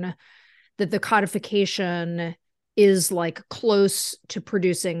concern that the codification is like close to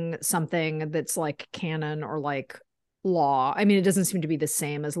producing something that's like canon or like law. I mean, it doesn't seem to be the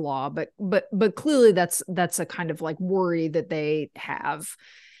same as law, but clearly that's a kind of like worry that they have.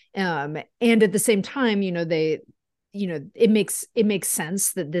 And at the same time, it makes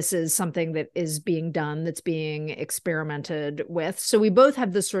sense that this is something that is being done, that's being experimented with. So we both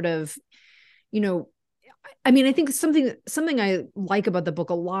have this sort of, I mean, I think something I like about the book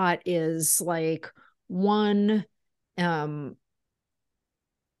a lot is like, one,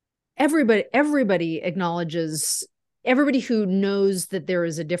 everybody acknowledges, everybody who knows that there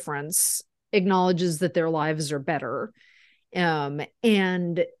is a difference acknowledges that their lives are better.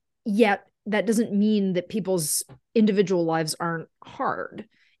 And yet that doesn't mean that people's individual lives aren't hard.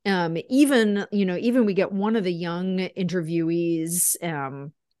 Even we get one of the young interviewees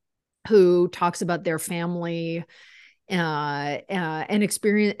who talks about their family and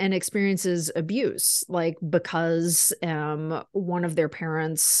experiences abuse, like because one of their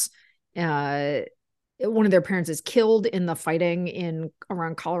parents is killed in the fighting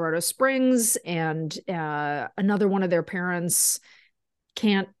around Colorado Springs, and another one of their parents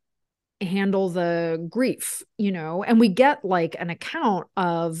can't handle the grief, and we get like an account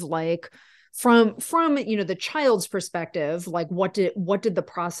of like from the child's perspective, like what did the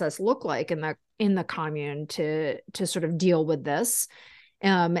process look like in the commune to sort of deal with this.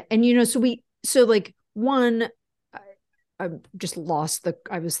 And so like one, I just lost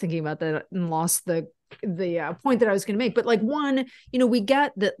I was thinking about that and lost the point that I was going to make, but like one, we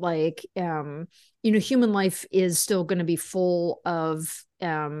get that like human life is still going to be full of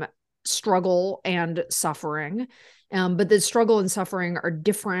struggle and suffering, but the struggle and suffering are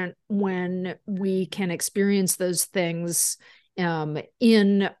different when we can experience those things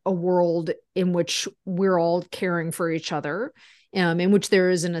in a world in which we're all caring for each other, in which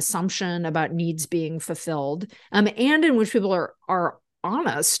there is an assumption about needs being fulfilled, and in which people are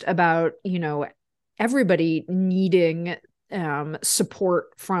honest about everybody needing support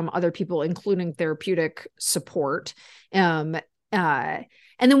from other people, including therapeutic support.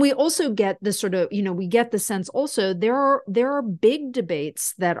 And then we also get this sort of, we get the sense also there are big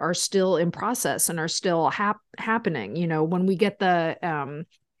debates that are still in process and are still happening. When we get the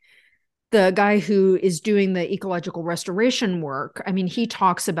guy who is doing the ecological restoration work, I mean, he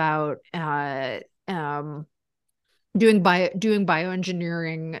talks about doing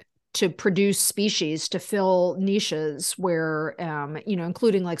bioengineering to produce species to fill niches where,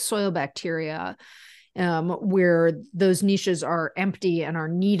 including like soil bacteria, where those niches are empty and are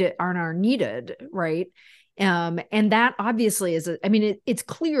needed, right? And that obviously is, it's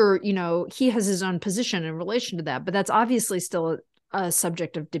clear, he has his own position in relation to that, but that's obviously still a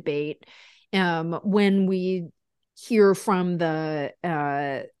subject of debate. When we hear from the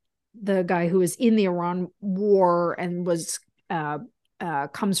guy who was in the Iran war and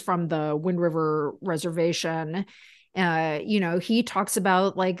comes from the Wind River Reservation, he talks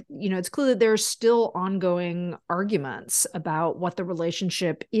about like, it's clear that there's still ongoing arguments about what the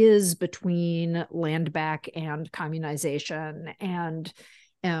relationship is between land back and communization, and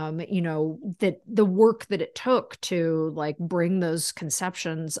that the work that it took to like bring those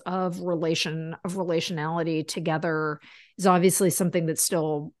conceptions of relationality together is obviously something that's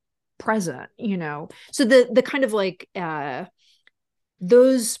still present. So the kind of like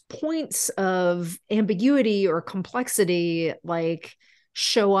those points of ambiguity or complexity like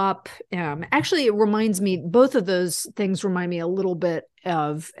show up. Actually, it reminds me, both of those things remind me a little bit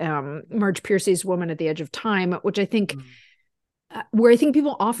of Marge Piercy's Woman at the Edge of Time, which I think where I think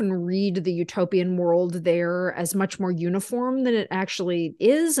people often read the utopian world there as much more uniform than it actually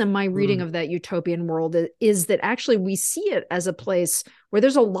is. And my reading of that utopian world is that actually we see it as a place where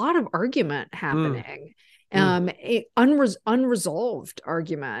there's a lot of argument happening. Unresolved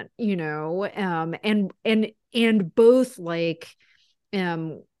argument, and both like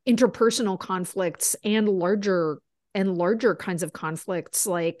interpersonal conflicts and larger kinds of conflicts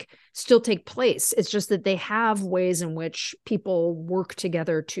like still take place. It's just that they have ways in which people work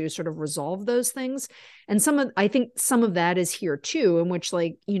together to sort of resolve those things. And I think some of that is here too, in which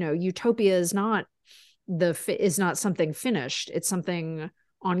like, utopia is not something finished. It's something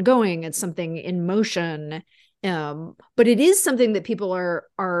ongoing. It's something in motion. But it is something that people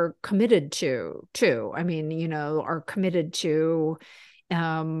are committed to too. I mean, are committed to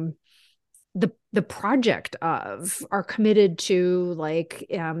the project of, are committed to like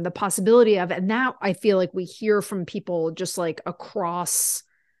the possibility of. And that I feel like we hear from people just like across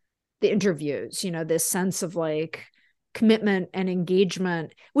the interviews, you know, this sense of like commitment and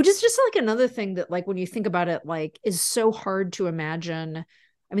engagement, which is just like another thing that, like, when you think about it, like, is so hard to imagine.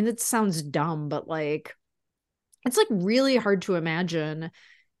 I mean, that sounds dumb, but like, it's like really hard to imagine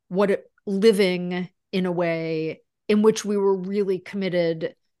living in a way in which we were really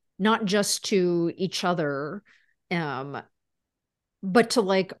committed, not just to each other, but to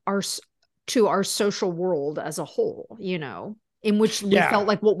like our social world as a whole, you know, in which we felt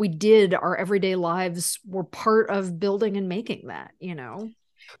like what we did, our everyday lives, were part of building and making that, you know.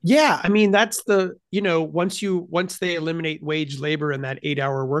 Yeah, I mean that's the, you know, once they eliminate wage labor in that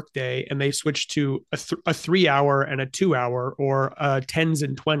 8-hour workday and they switch to a 3 hour and a 2 hour, or tens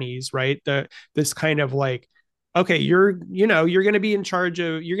and twenties, right? This kind of like, okay, you're going to be in charge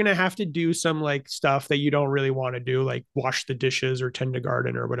of, you're going to have to do some like stuff that you don't really want to do, like wash the dishes or tend to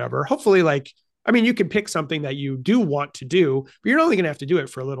garden or whatever. Hopefully, like, I mean, you can pick something that you do want to do, but you're only going to have to do it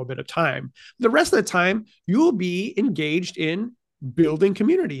for a little bit of time. The rest of the time, you will be engaged in building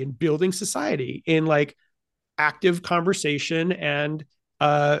community and building society in like active conversation and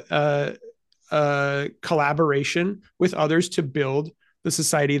collaboration with others to build the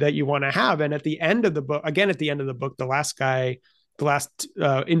society that you want to have. And at the end of the book, again, at the end of the book, the last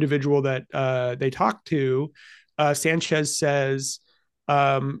individual that they talked to, Sanchez says,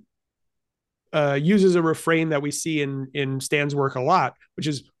 uses a refrain that we see in Stan's work a lot, which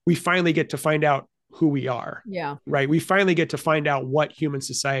is, we finally get to find out who we are. Yeah. Right. We finally get to find out what human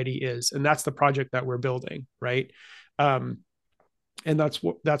society is. And that's the project that we're building. Right. And that's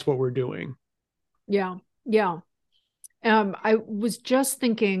what we're doing. Yeah. Yeah. I was just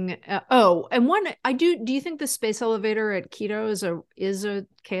thinking, do you think the space elevator at Quito is a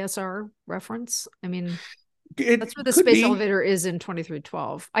KSR reference? I mean, that's where the space elevator is in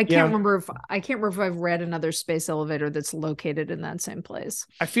 2312. I can't remember if I've read another space elevator that's located in that same place.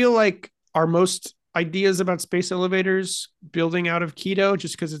 I feel like our most ideas about space elevators building out of Quito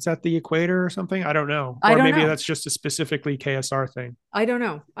just because it's at the equator or something. I don't know. Or maybe that's just a specifically KSR thing. I don't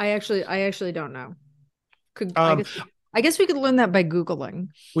know. I actually don't know. I guess we could learn that by Googling.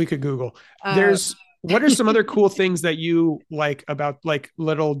 We could Google. What are some other cool things that you like about, like,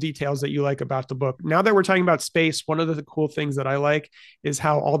 little details that you like about the book? Now that we're talking about space, one of the cool things that I like is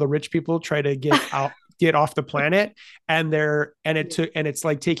how all the rich people try to get off the planet, and it's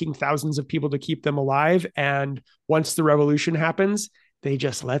like taking thousands of people to keep them alive. And once the revolution happens, they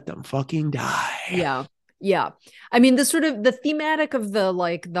just let them fucking die. Yeah. Yeah. I mean, the thematic of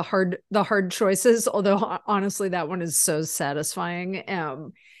the hard choices, although honestly, that one is so satisfying.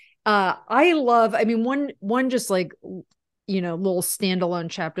 One just like, you know, little standalone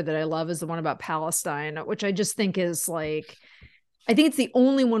chapter that I love is the one about Palestine, which I just think is like, I think it's the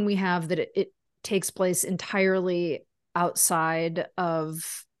only one we have that it takes place entirely outside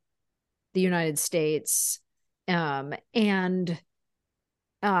of the United States.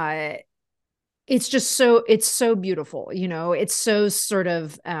 It's just it's so beautiful, you know, it's so sort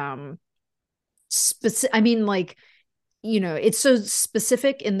of, specific. I mean, like, you know, it's so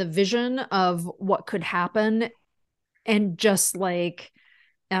specific in the vision of what could happen. And just like,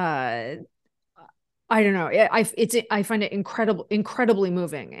 I don't know. I find it incredibly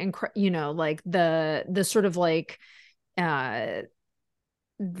moving. You know, like the sort of like, the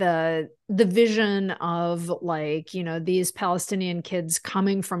vision of like, you know, these Palestinian kids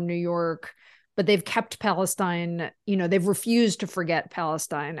coming from New York, but they've kept Palestine, you know, they've refused to forget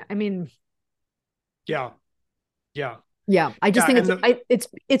Palestine. I mean, yeah. I just think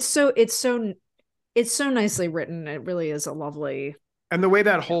it's so nicely written. It really is a lovely. And the way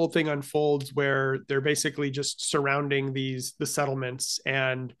that whole thing unfolds, where they're basically just surrounding the settlements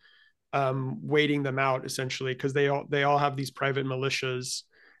and waiting them out, essentially, because they all have these private militias,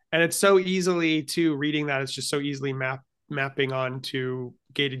 and it's so easily reading that, it's just so easily mapping onto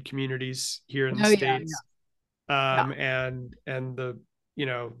gated communities here in the States. And the, you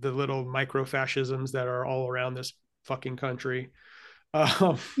know, the little micro fascisms that are all around this fucking country.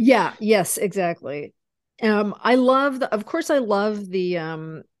 Yes, exactly. I love the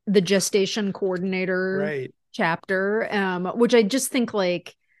gestation coordinator chapter, which I just think,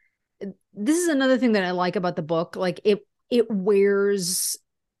 like, this is another thing that I like about the book. Like, it wears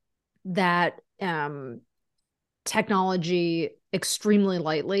that technology extremely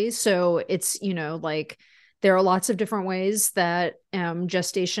lightly. So it's, you know, like, there are lots of different ways that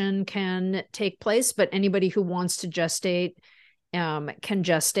gestation can take place, but anybody who wants to gestate can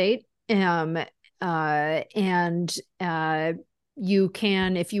gestate. you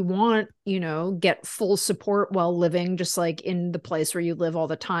can, if you want, get full support while living just like in the place where you live all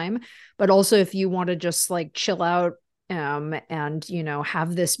the time. But also if you want to just like chill out, and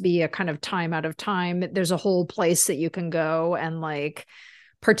have this be a kind of time out of time, there's a whole place that you can go and like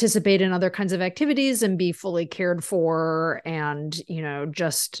participate in other kinds of activities and be fully cared for, and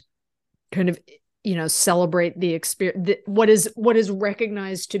just kind of celebrate the experience, what is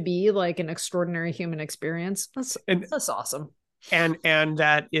recognized to be like an extraordinary human experience. That's awesome. And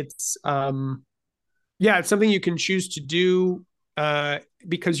that it's it's something you can choose to do,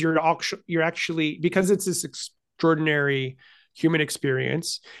 because you're actually, because it's this extraordinary human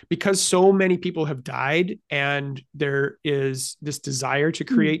experience, because so many people have died and there is this desire to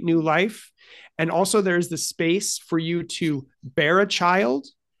create new life, and also there's the space for you to bear a child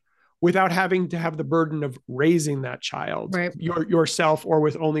without having to have the burden of raising that child, right, yourself or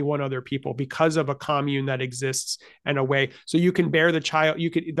with only one other people, because of a commune that exists in a way. So you can bear the child. You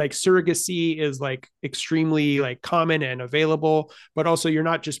could, like, surrogacy is like extremely like common and available, but also you're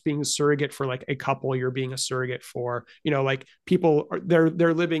not just being a surrogate for like a couple, you're being a surrogate for, like people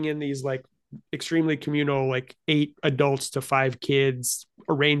they're living in these like extremely communal, like 8 adults to 5 kids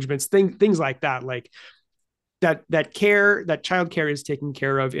arrangements, things like that. Like, that child care is taken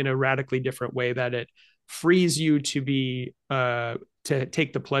care of in a radically different way, that it frees you to be to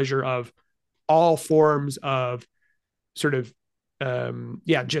take the pleasure of all forms of sort of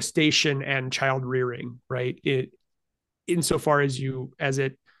gestation and child rearing, right? It, insofar as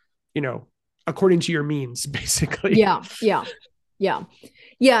it, according to your means, basically. Yeah.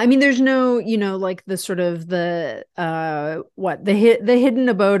 I mean, there's no, like the sort of the the hidden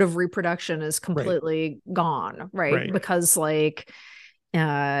abode of reproduction is completely gone, right? Because like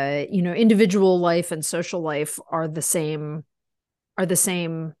individual life and social life are the same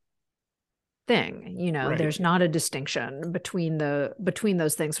thing. There's not a distinction between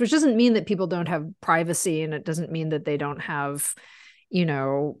those things, which doesn't mean that people don't have privacy, and it doesn't mean that they don't have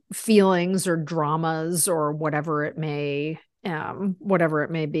feelings or dramas or whatever it may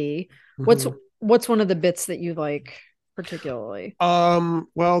be. Mm-hmm. What's one of the bits that you like particularly? Well,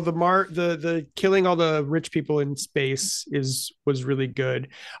 the killing all the rich people in space was really good.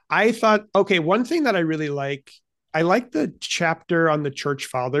 I thought, okay, one thing that I really I like the chapter on the Church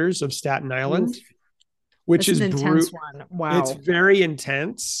Fathers of Staten Island. Oof. Which That's is an intense one. Wow. It's very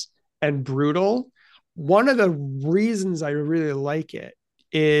intense and brutal. One of the reasons I really like it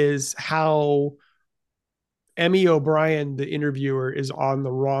is how Emmy O'Brien, the interviewer, is on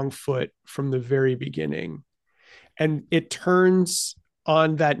the wrong foot from the very beginning. And it turns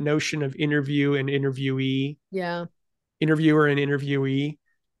on that notion of interview and interviewee. Yeah. Interviewer and interviewee.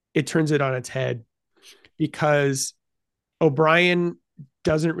 It turns it on its head, because O'Brien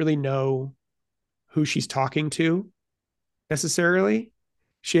doesn't really know who she's talking to necessarily.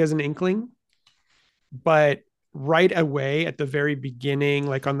 She has an inkling, but right away at the very beginning,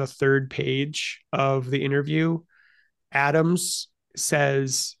 like on the 3rd page of the interview, Adams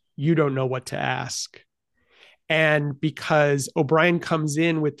says, "You don't know what to ask." And because O'Brien comes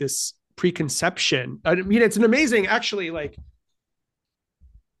in with this preconception, I mean, it's an amazing, actually, like,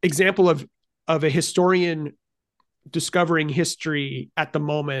 example of a historian discovering history at the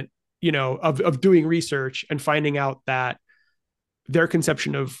moment, of doing research and finding out that their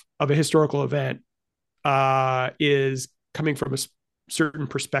conception of a historical event is coming from a certain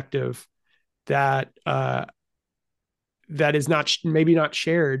perspective that that is maybe not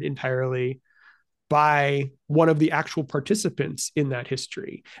shared entirely by one of the actual participants in that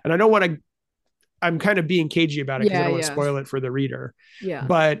history. And I don't want to, I'm kind of being cagey about it because I don't want to spoil it for the reader. Yeah.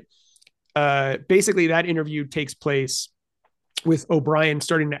 But basically that interview takes place with O'Brien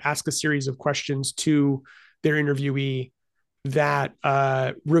starting to ask a series of questions to their interviewee that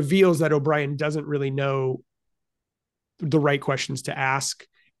reveals that O'Brien doesn't really know the right questions to ask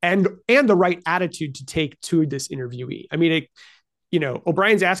and the right attitude to take to this interviewee. I mean,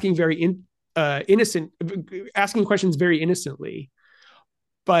 O'Brien's asking very innocent, asking questions very innocently,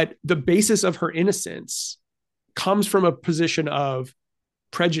 but the basis of her innocence comes from a position of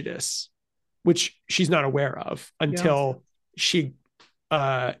prejudice, which she's not aware of until she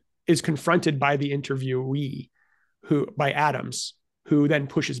is confronted by the interviewee, by Adams, who then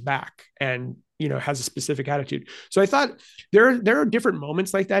pushes back and has a specific attitude. So I thought there are different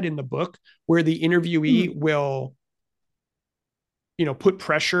moments like that in the book where the interviewee will put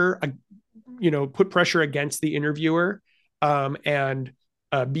pressure against the interviewer, and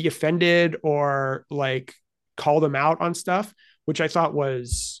be offended or like call them out on stuff, which I thought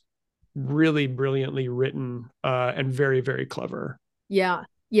was really brilliantly written, and very, very clever. Yeah.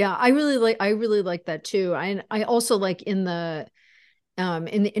 I really like that too. I also like in the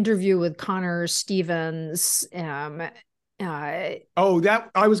in the interview with Connor Stevens. That I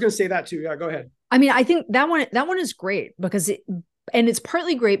was going to say that too. Yeah, go ahead. I mean, I think that one is great because it's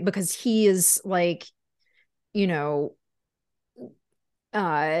partly great because he is like, you know,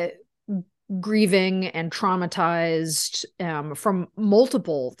 grieving and traumatized from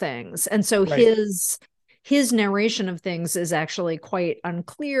multiple things, and so Right. his narration of things is actually quite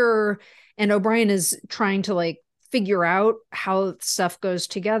unclear, and O'Brien is trying to like figure out how stuff goes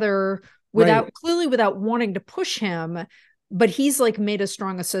together Right. without wanting to push him, but he's like made a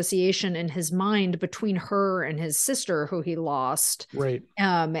strong association in his mind between her and his sister who he lost. Right.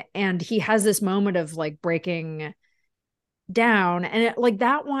 And he has this moment of like breaking down, and like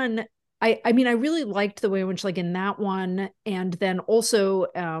that one, I mean, I really liked the way in which, like, in that one, and then also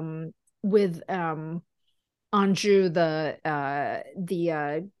with Anju, the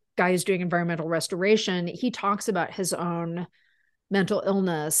guy who's doing environmental restoration, he talks about his own mental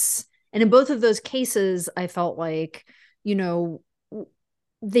illness, and in both of those cases, I felt like, you know,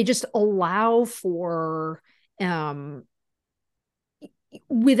 they just allow for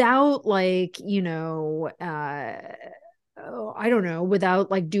without like, you know, I don't know,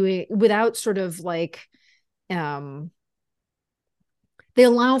 without sort of like, they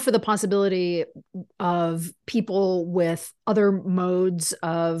allow for the possibility of people with other modes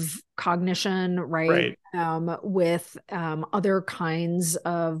of cognition, right? Right. With other kinds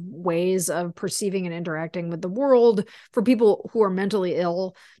of ways of perceiving and interacting with the world, for people who are mentally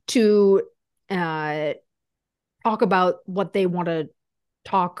ill to talk about what they want to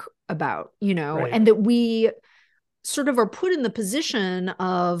talk about, you know, Right. and that we sort of are put in the position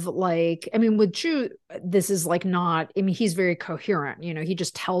of like, I mean, with Chu, this is like not, I mean, he's very coherent, you know, he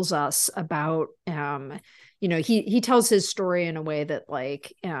just tells us about, you know, he tells his story in a way that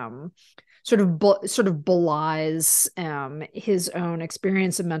like, sort of belies, his own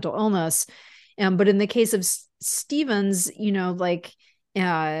experience of mental illness. But in the case of Stevens, you know, like,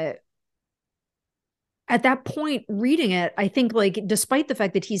 at that point reading it, I think like, despite the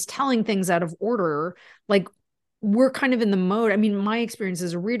fact that he's telling things out of order, like, we're kind of in the mode. I mean, my experience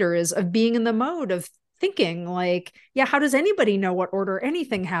as a reader is of being in the mode of thinking like, yeah, how does anybody know what order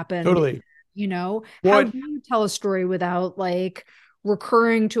anything happened? Totally. You know, how What do you tell a story without like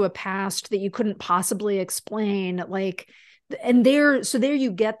recurring to a past that you couldn't possibly explain? Like, and there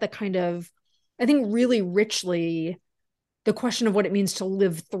you get the kind of, I think, really richly, the question of what it means to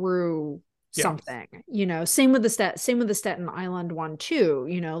live through yeah. something, you know. Same with the Staten Island one too,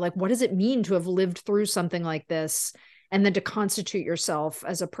 you know, like, what does it mean to have lived through something like this and then to constitute yourself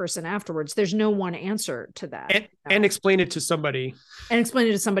as a person afterwards? There's no one answer to that, And you know? explain it to somebody. And explain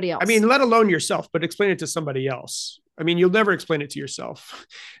it to somebody I mean, else. let alone yourself, but explain it to somebody else. I mean, you'll never explain it to yourself.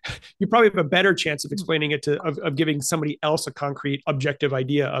 You probably have a better chance of explaining it of giving somebody else a concrete, objective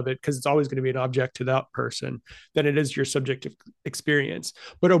idea of it, because it's always going to be an object to that person, than it is your subjective experience.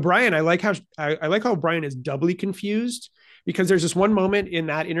 But O'Brien, I like how O'Brien is doubly confused, because there's this one moment in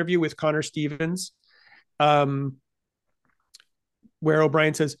that interview with Connor Stevens, um, where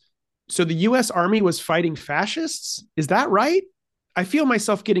O'Brien says, "So the U.S. Army was fighting fascists? Is that right? I feel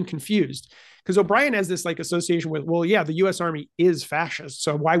myself getting confused." Because O'Brien has this like association with, well, yeah, the U.S. Army is fascist,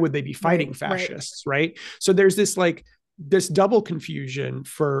 so why would they be fighting Right. fascists, right? So there's this like this double confusion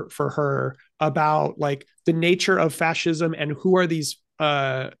for her about like the nature of fascism and who are these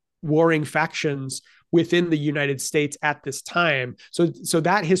warring factions within the United States at this time. So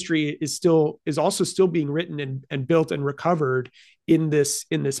that history is also still being written and built and recovered in this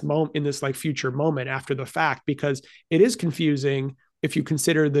moment, in this like future moment after the fact, because it is confusing if you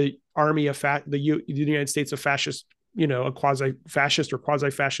consider the army of the United States a fascist, you know, a quasi-fascist or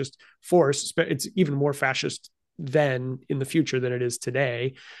quasi-fascist force. It's even more fascist then in the future than it is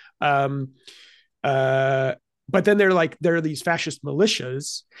today. Um, uh, but then there are these fascist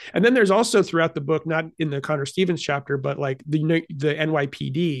militias, and then there's also throughout the book, not in the Connor Stevens chapter, but like the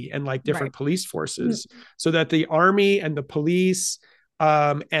NYPD and like Right. different police forces, so that the army and the police,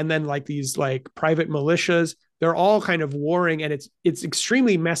 and then like these like private militias, they're all kind of warring, and it's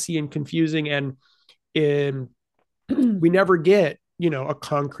extremely messy and confusing, and we never get, you know, a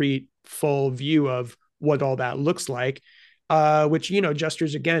concrete full view of what all that looks like, which, you know,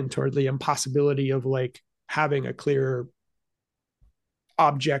 gestures again toward the impossibility of like having a clear,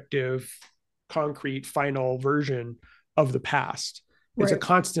 objective, concrete, final version of the past. It's a Right.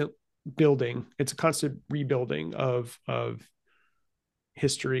 constant building. It's a constant rebuilding of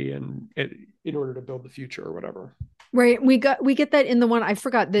history, and in order to build the future or whatever. Right. We get that in the one. I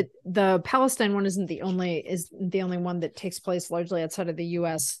forgot that the Palestine one is the only one that takes place largely outside of the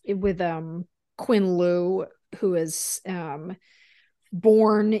US, with Quinn Liu, who is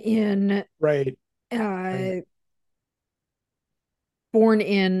born in Right. uh Right. born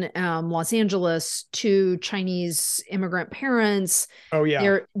in Los Angeles to Chinese immigrant parents. Oh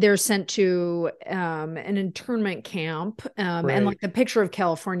yeah. They're sent to an internment camp, and Right. like the picture of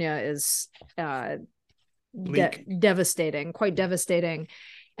California is uh, Bleak. devastating, quite devastating.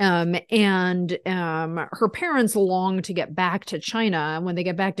 And her parents long to get back to China. And when they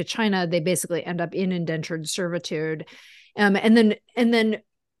get back to China, they basically end up in indentured servitude. And then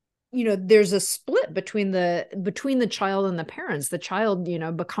there's a split between the child and the parents. The child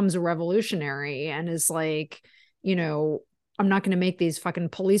becomes a revolutionary and is like, you know I'm not going to make these fucking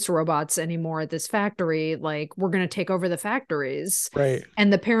police robots anymore at this factory, like we're going to take over the factories. Right.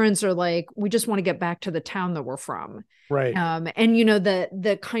 And the parents are like, we just want to get back to the town that we're from. Right. And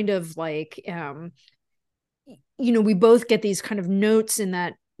the kind of like we both get these kind of notes in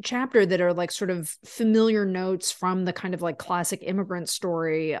that chapter that are like sort of familiar notes from the kind of like classic immigrant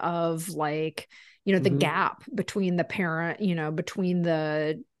story of like the Mm-hmm. gap between the parent,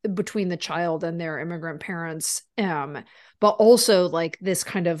 between the child and their immigrant parents, but also like this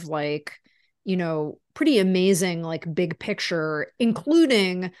kind of like pretty amazing like big picture,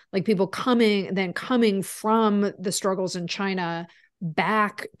 including like people coming from the struggles in China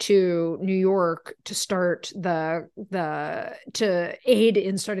back to New York to start to aid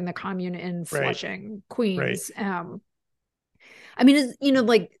in starting the commune in Right. Flushing, Right. Queens. I mean, it's,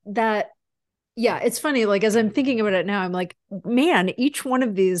 like that. Yeah, it's funny. Like as I'm thinking about it now, I'm like, man, each one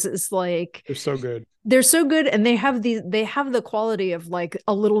of these is like They're so good. they're so good, and they have the quality of like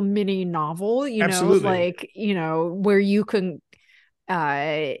a little mini novel, Absolutely. like where you can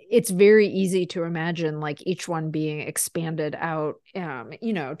it's very easy to imagine like each one being expanded out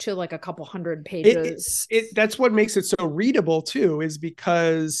to like a couple hundred it, pages. that's what makes it so readable too, is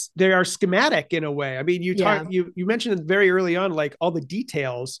because they are schematic in a way. I mean, Yeah, you mentioned it very early on, like all the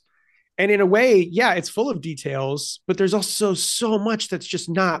details, and in a way, yeah, it's full of details, but there's also so much that's just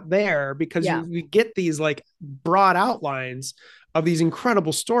not there, because yeah, you get these like broad outlines of these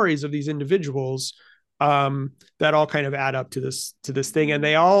incredible stories of these individuals, that all kind of add up to this thing, and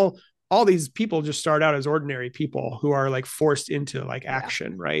they all these people just start out as ordinary people who are like forced into like yeah,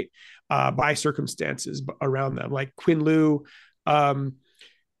 action, right, by circumstances around them, like Quinn Liu. um,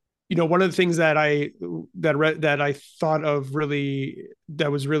 One of the things that I thought of really,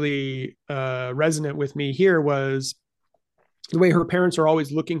 that was really resonant with me here, was the way her parents are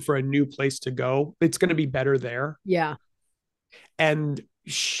always looking for a new place to go. It's going to be better there. yeah, And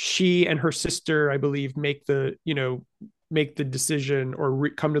she and her sister, I believe, make the decision, or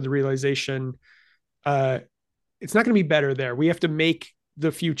come to the realization, uh, it's not going to be better there. We have to make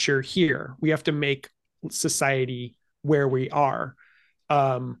the future here. We have to make society where we are.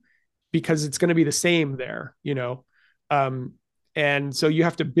 Um, because it's going to be the same there. Um, and so you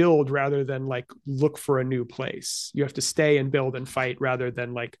have to build rather than like look for a new place. You have to stay and build and fight rather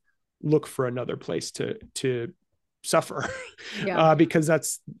than like look for another place to suffer. yeah. Because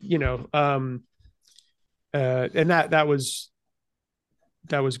that's and that was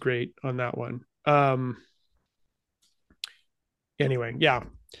great on that one. Anyway, yeah.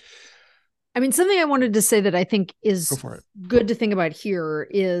 I mean, something I wanted to say that I think Go is for it. good to think about here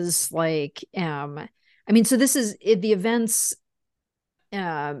is like, I mean, so this is the events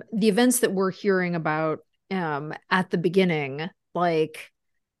that we're hearing about at the beginning, like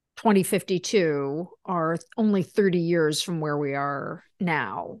 2052, are only 30 years from where we are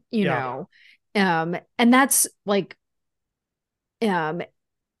now, Yeah. and that's like, um,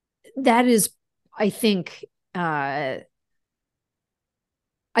 that is, I think, I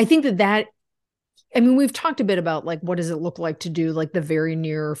think that I mean, we've talked a bit about like what does it look like to do like the very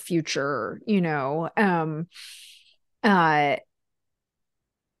near future, uh,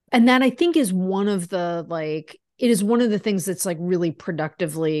 and that I think is one of the like it is one of the things that's like really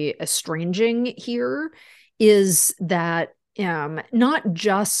productively estranging here, is that not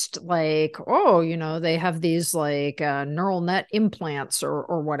just like, oh, they have these like neural net implants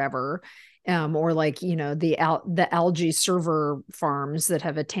or whatever, or like the algae server farms that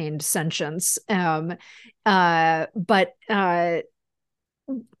have attained sentience, but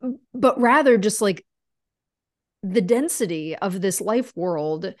rather just like the density of this life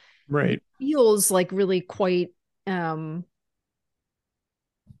world Right. feels like really quite um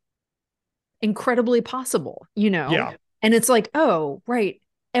incredibly possible, Yeah. and it's like, oh right,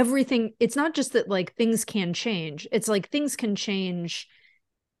 everything, it's not just that like things can change, it's like things can change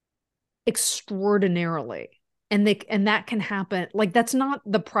extraordinarily, and that can happen, like that's not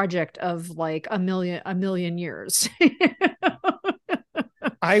the project of like a million years.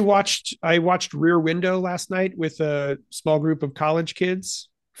 I watched Rear Window last night with a small group of college kids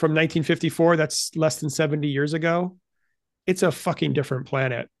from 1954. That's less than 70 years ago. It's a fucking different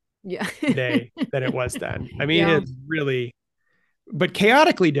planet Yeah. today than it was then. I mean, Yeah. it's really, but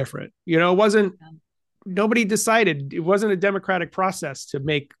chaotically different. It wasn't, nobody decided, it wasn't a democratic process to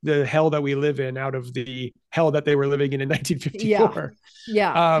make the hell that we live in out of the hell that they were living in Yeah. 1954.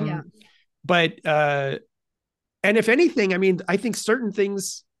 Yeah. Yeah. But and if anything, I mean, I think certain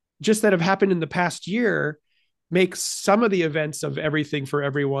things just that have happened in the past year make some of the events of Everything for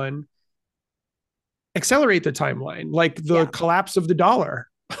Everyone accelerate the timeline. Like the collapse of the dollar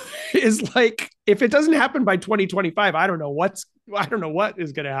is like, if it doesn't happen by 2025, I don't know what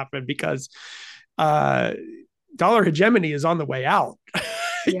is going to happen, because dollar hegemony is on the way out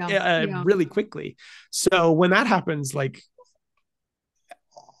really quickly. So when that happens, like,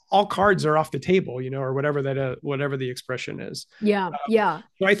 all cards are off the table, or whatever the expression is. Yeah. Yeah.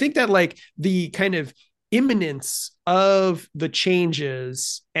 So I think that, like, the kind of imminence of the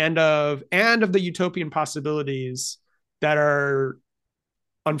changes and of the utopian possibilities that are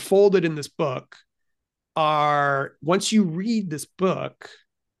unfolded in this book are, once you read this book,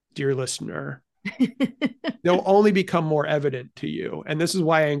 dear listener, they'll only become more evident to you. And this is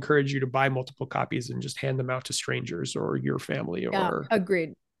why I encourage you to buy multiple copies and just hand them out to strangers or your family. Or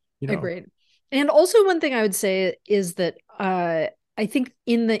agreed. Agreed. And also, one thing I would say is that I think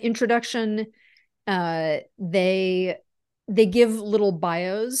in the introduction, they give little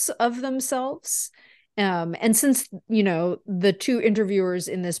bios of themselves. And since, the two interviewers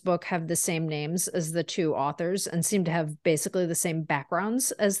in this book have the same names as the two authors and seem to have basically the same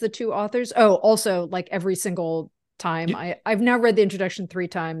backgrounds as the two authors. Oh, also, like, every single time, I've now read the introduction 3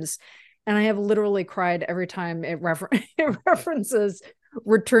 times, and I have literally cried every time it references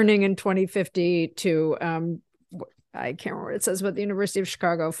returning in 2050 to I can't remember what it says, but the University of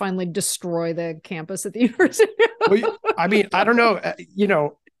Chicago finally destroy the campus at the university. Well, I mean, I don't know.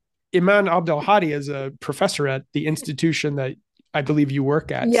 Iman Abdelhadi is a professor at the institution that I believe you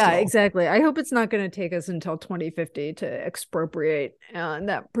work at. Yeah, still. Exactly. I hope it's not going to take us until 2050 to expropriate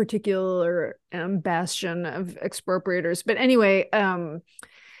that particular bastion of expropriators. But anyway,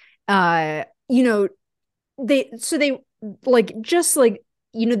 they like, just like,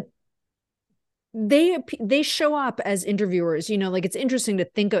 they show up as interviewers, like, it's interesting to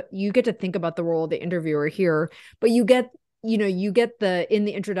think you get to think about the role of the interviewer here, but you get in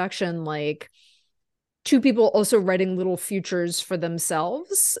the introduction, like, 2 people also writing little futures for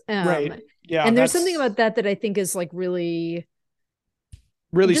themselves. Right. Yeah. And there's something about that I think is, like, really,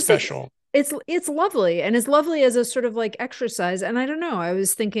 really special. Like, it's lovely, and it's lovely as a sort of, like, exercise. And I don't know, I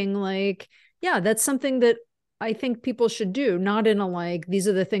was thinking, like, yeah, that's something that I think people should do, not in a, like, these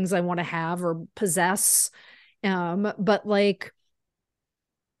are the things I want to have or possess, but, like,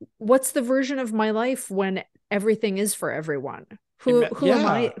 what's the version of my life when everything is for everyone? Who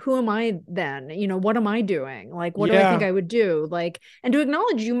am I then? What am I doing? Like, what do I think I would do? Like, and to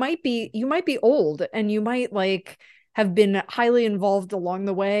acknowledge you might be old, and you might, like, have been highly involved along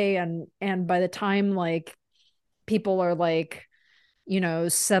the way, and by the time, like, people are, like,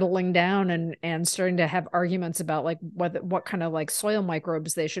 settling down and starting to have arguments about, like, what kind of, like, soil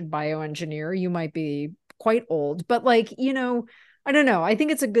microbes they should bioengineer, you might be quite old. But, like, I don't know. I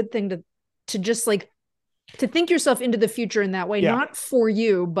think it's a good thing to just, like, to think yourself into the future in that way, not for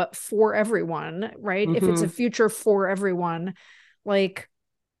you, but for everyone, right? Mm-hmm. If it's a future for everyone, like,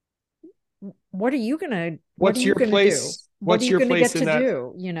 what are you gonna? What's your place? What's your place in that?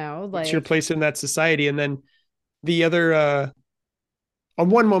 Like, what's your place in that society? And then the other, on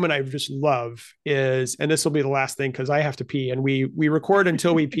one moment I just love is, and this will be the last thing because I have to pee, and we record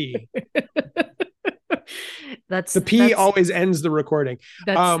until we pee. That's always ends the recording.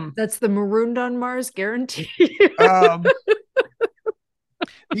 That's the Marooned on Mars guarantee. The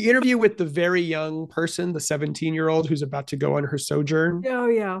interview with the very young person, the 17-year-old who's about to go on her sojourn. Oh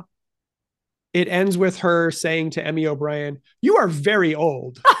yeah. It ends with her saying to Emmy O'Brien, "You are very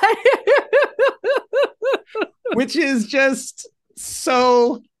old," which is just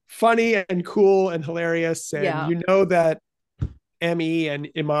so funny and cool and hilarious. And you know that Emmy and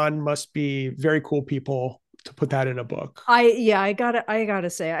Iman must be very cool people to put that in a book. I gotta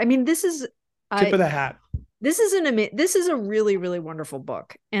say, I mean, this is tip of the hat. This is a really, really wonderful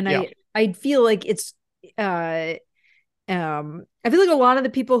book. And I feel like it's, I feel like a lot of the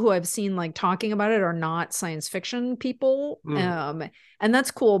people who I've seen, like, talking about it are not science fiction people. And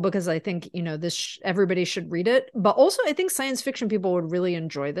that's cool, because I think, everybody should read it, but also I think science fiction people would really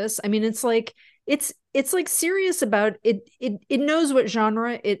enjoy this. I mean, it's like, it's like serious about it. It knows what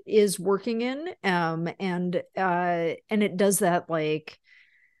genre it is working in. And it does that, like,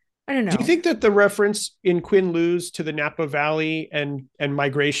 I don't Do you know. think that the reference in Quinn Lew's to the Napa Valley and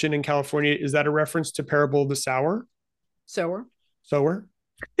migration in California, is that a reference to Parable of the Sower. Sower?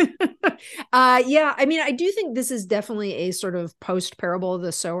 Yeah, I mean, I do think this is definitely a sort of post Parable of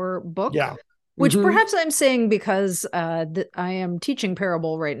the Sower book, Yeah. which Mm-hmm. perhaps I'm saying because I am teaching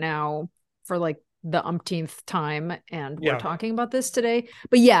Parable right now for like the umpteenth time, and we're Yeah. talking about this today.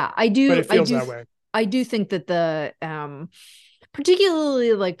 But yeah, But it feels that way. I do think that the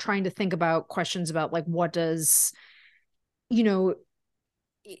particularly like trying to think about questions about like what does, you know,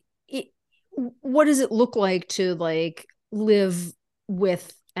 it, what does it look like to like live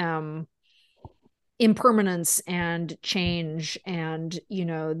with impermanence and change, and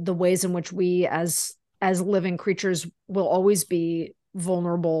the ways in which we as living creatures will always be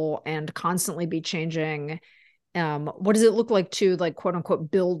vulnerable and constantly be changing. What does it look like to like quote unquote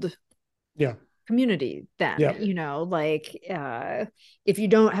build Yeah. community then? Yeah. Like if you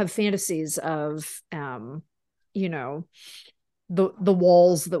don't have fantasies of you know the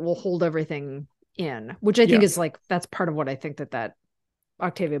walls that will hold everything in, which I think is like that's part of what I think that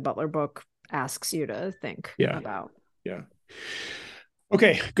Octavia Butler book asks you to think about. Yeah.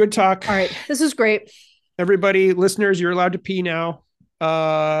 Okay. Good talk. All right. This is great. Everybody, listeners, you're allowed to pee now.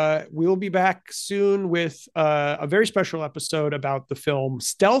 We will be back soon with a very special episode about the film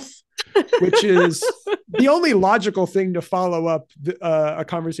Stealth, which is the only logical thing to follow up a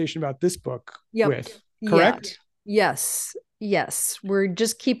conversation about this book with. Correct? Yeah. Yes. We're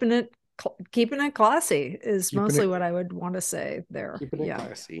just keeping it classy is mostly what I would want to say there. Keeping it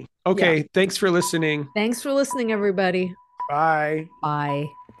classy. Okay. Yeah. Thanks for listening. Thanks for listening, everybody. Bye. Bye.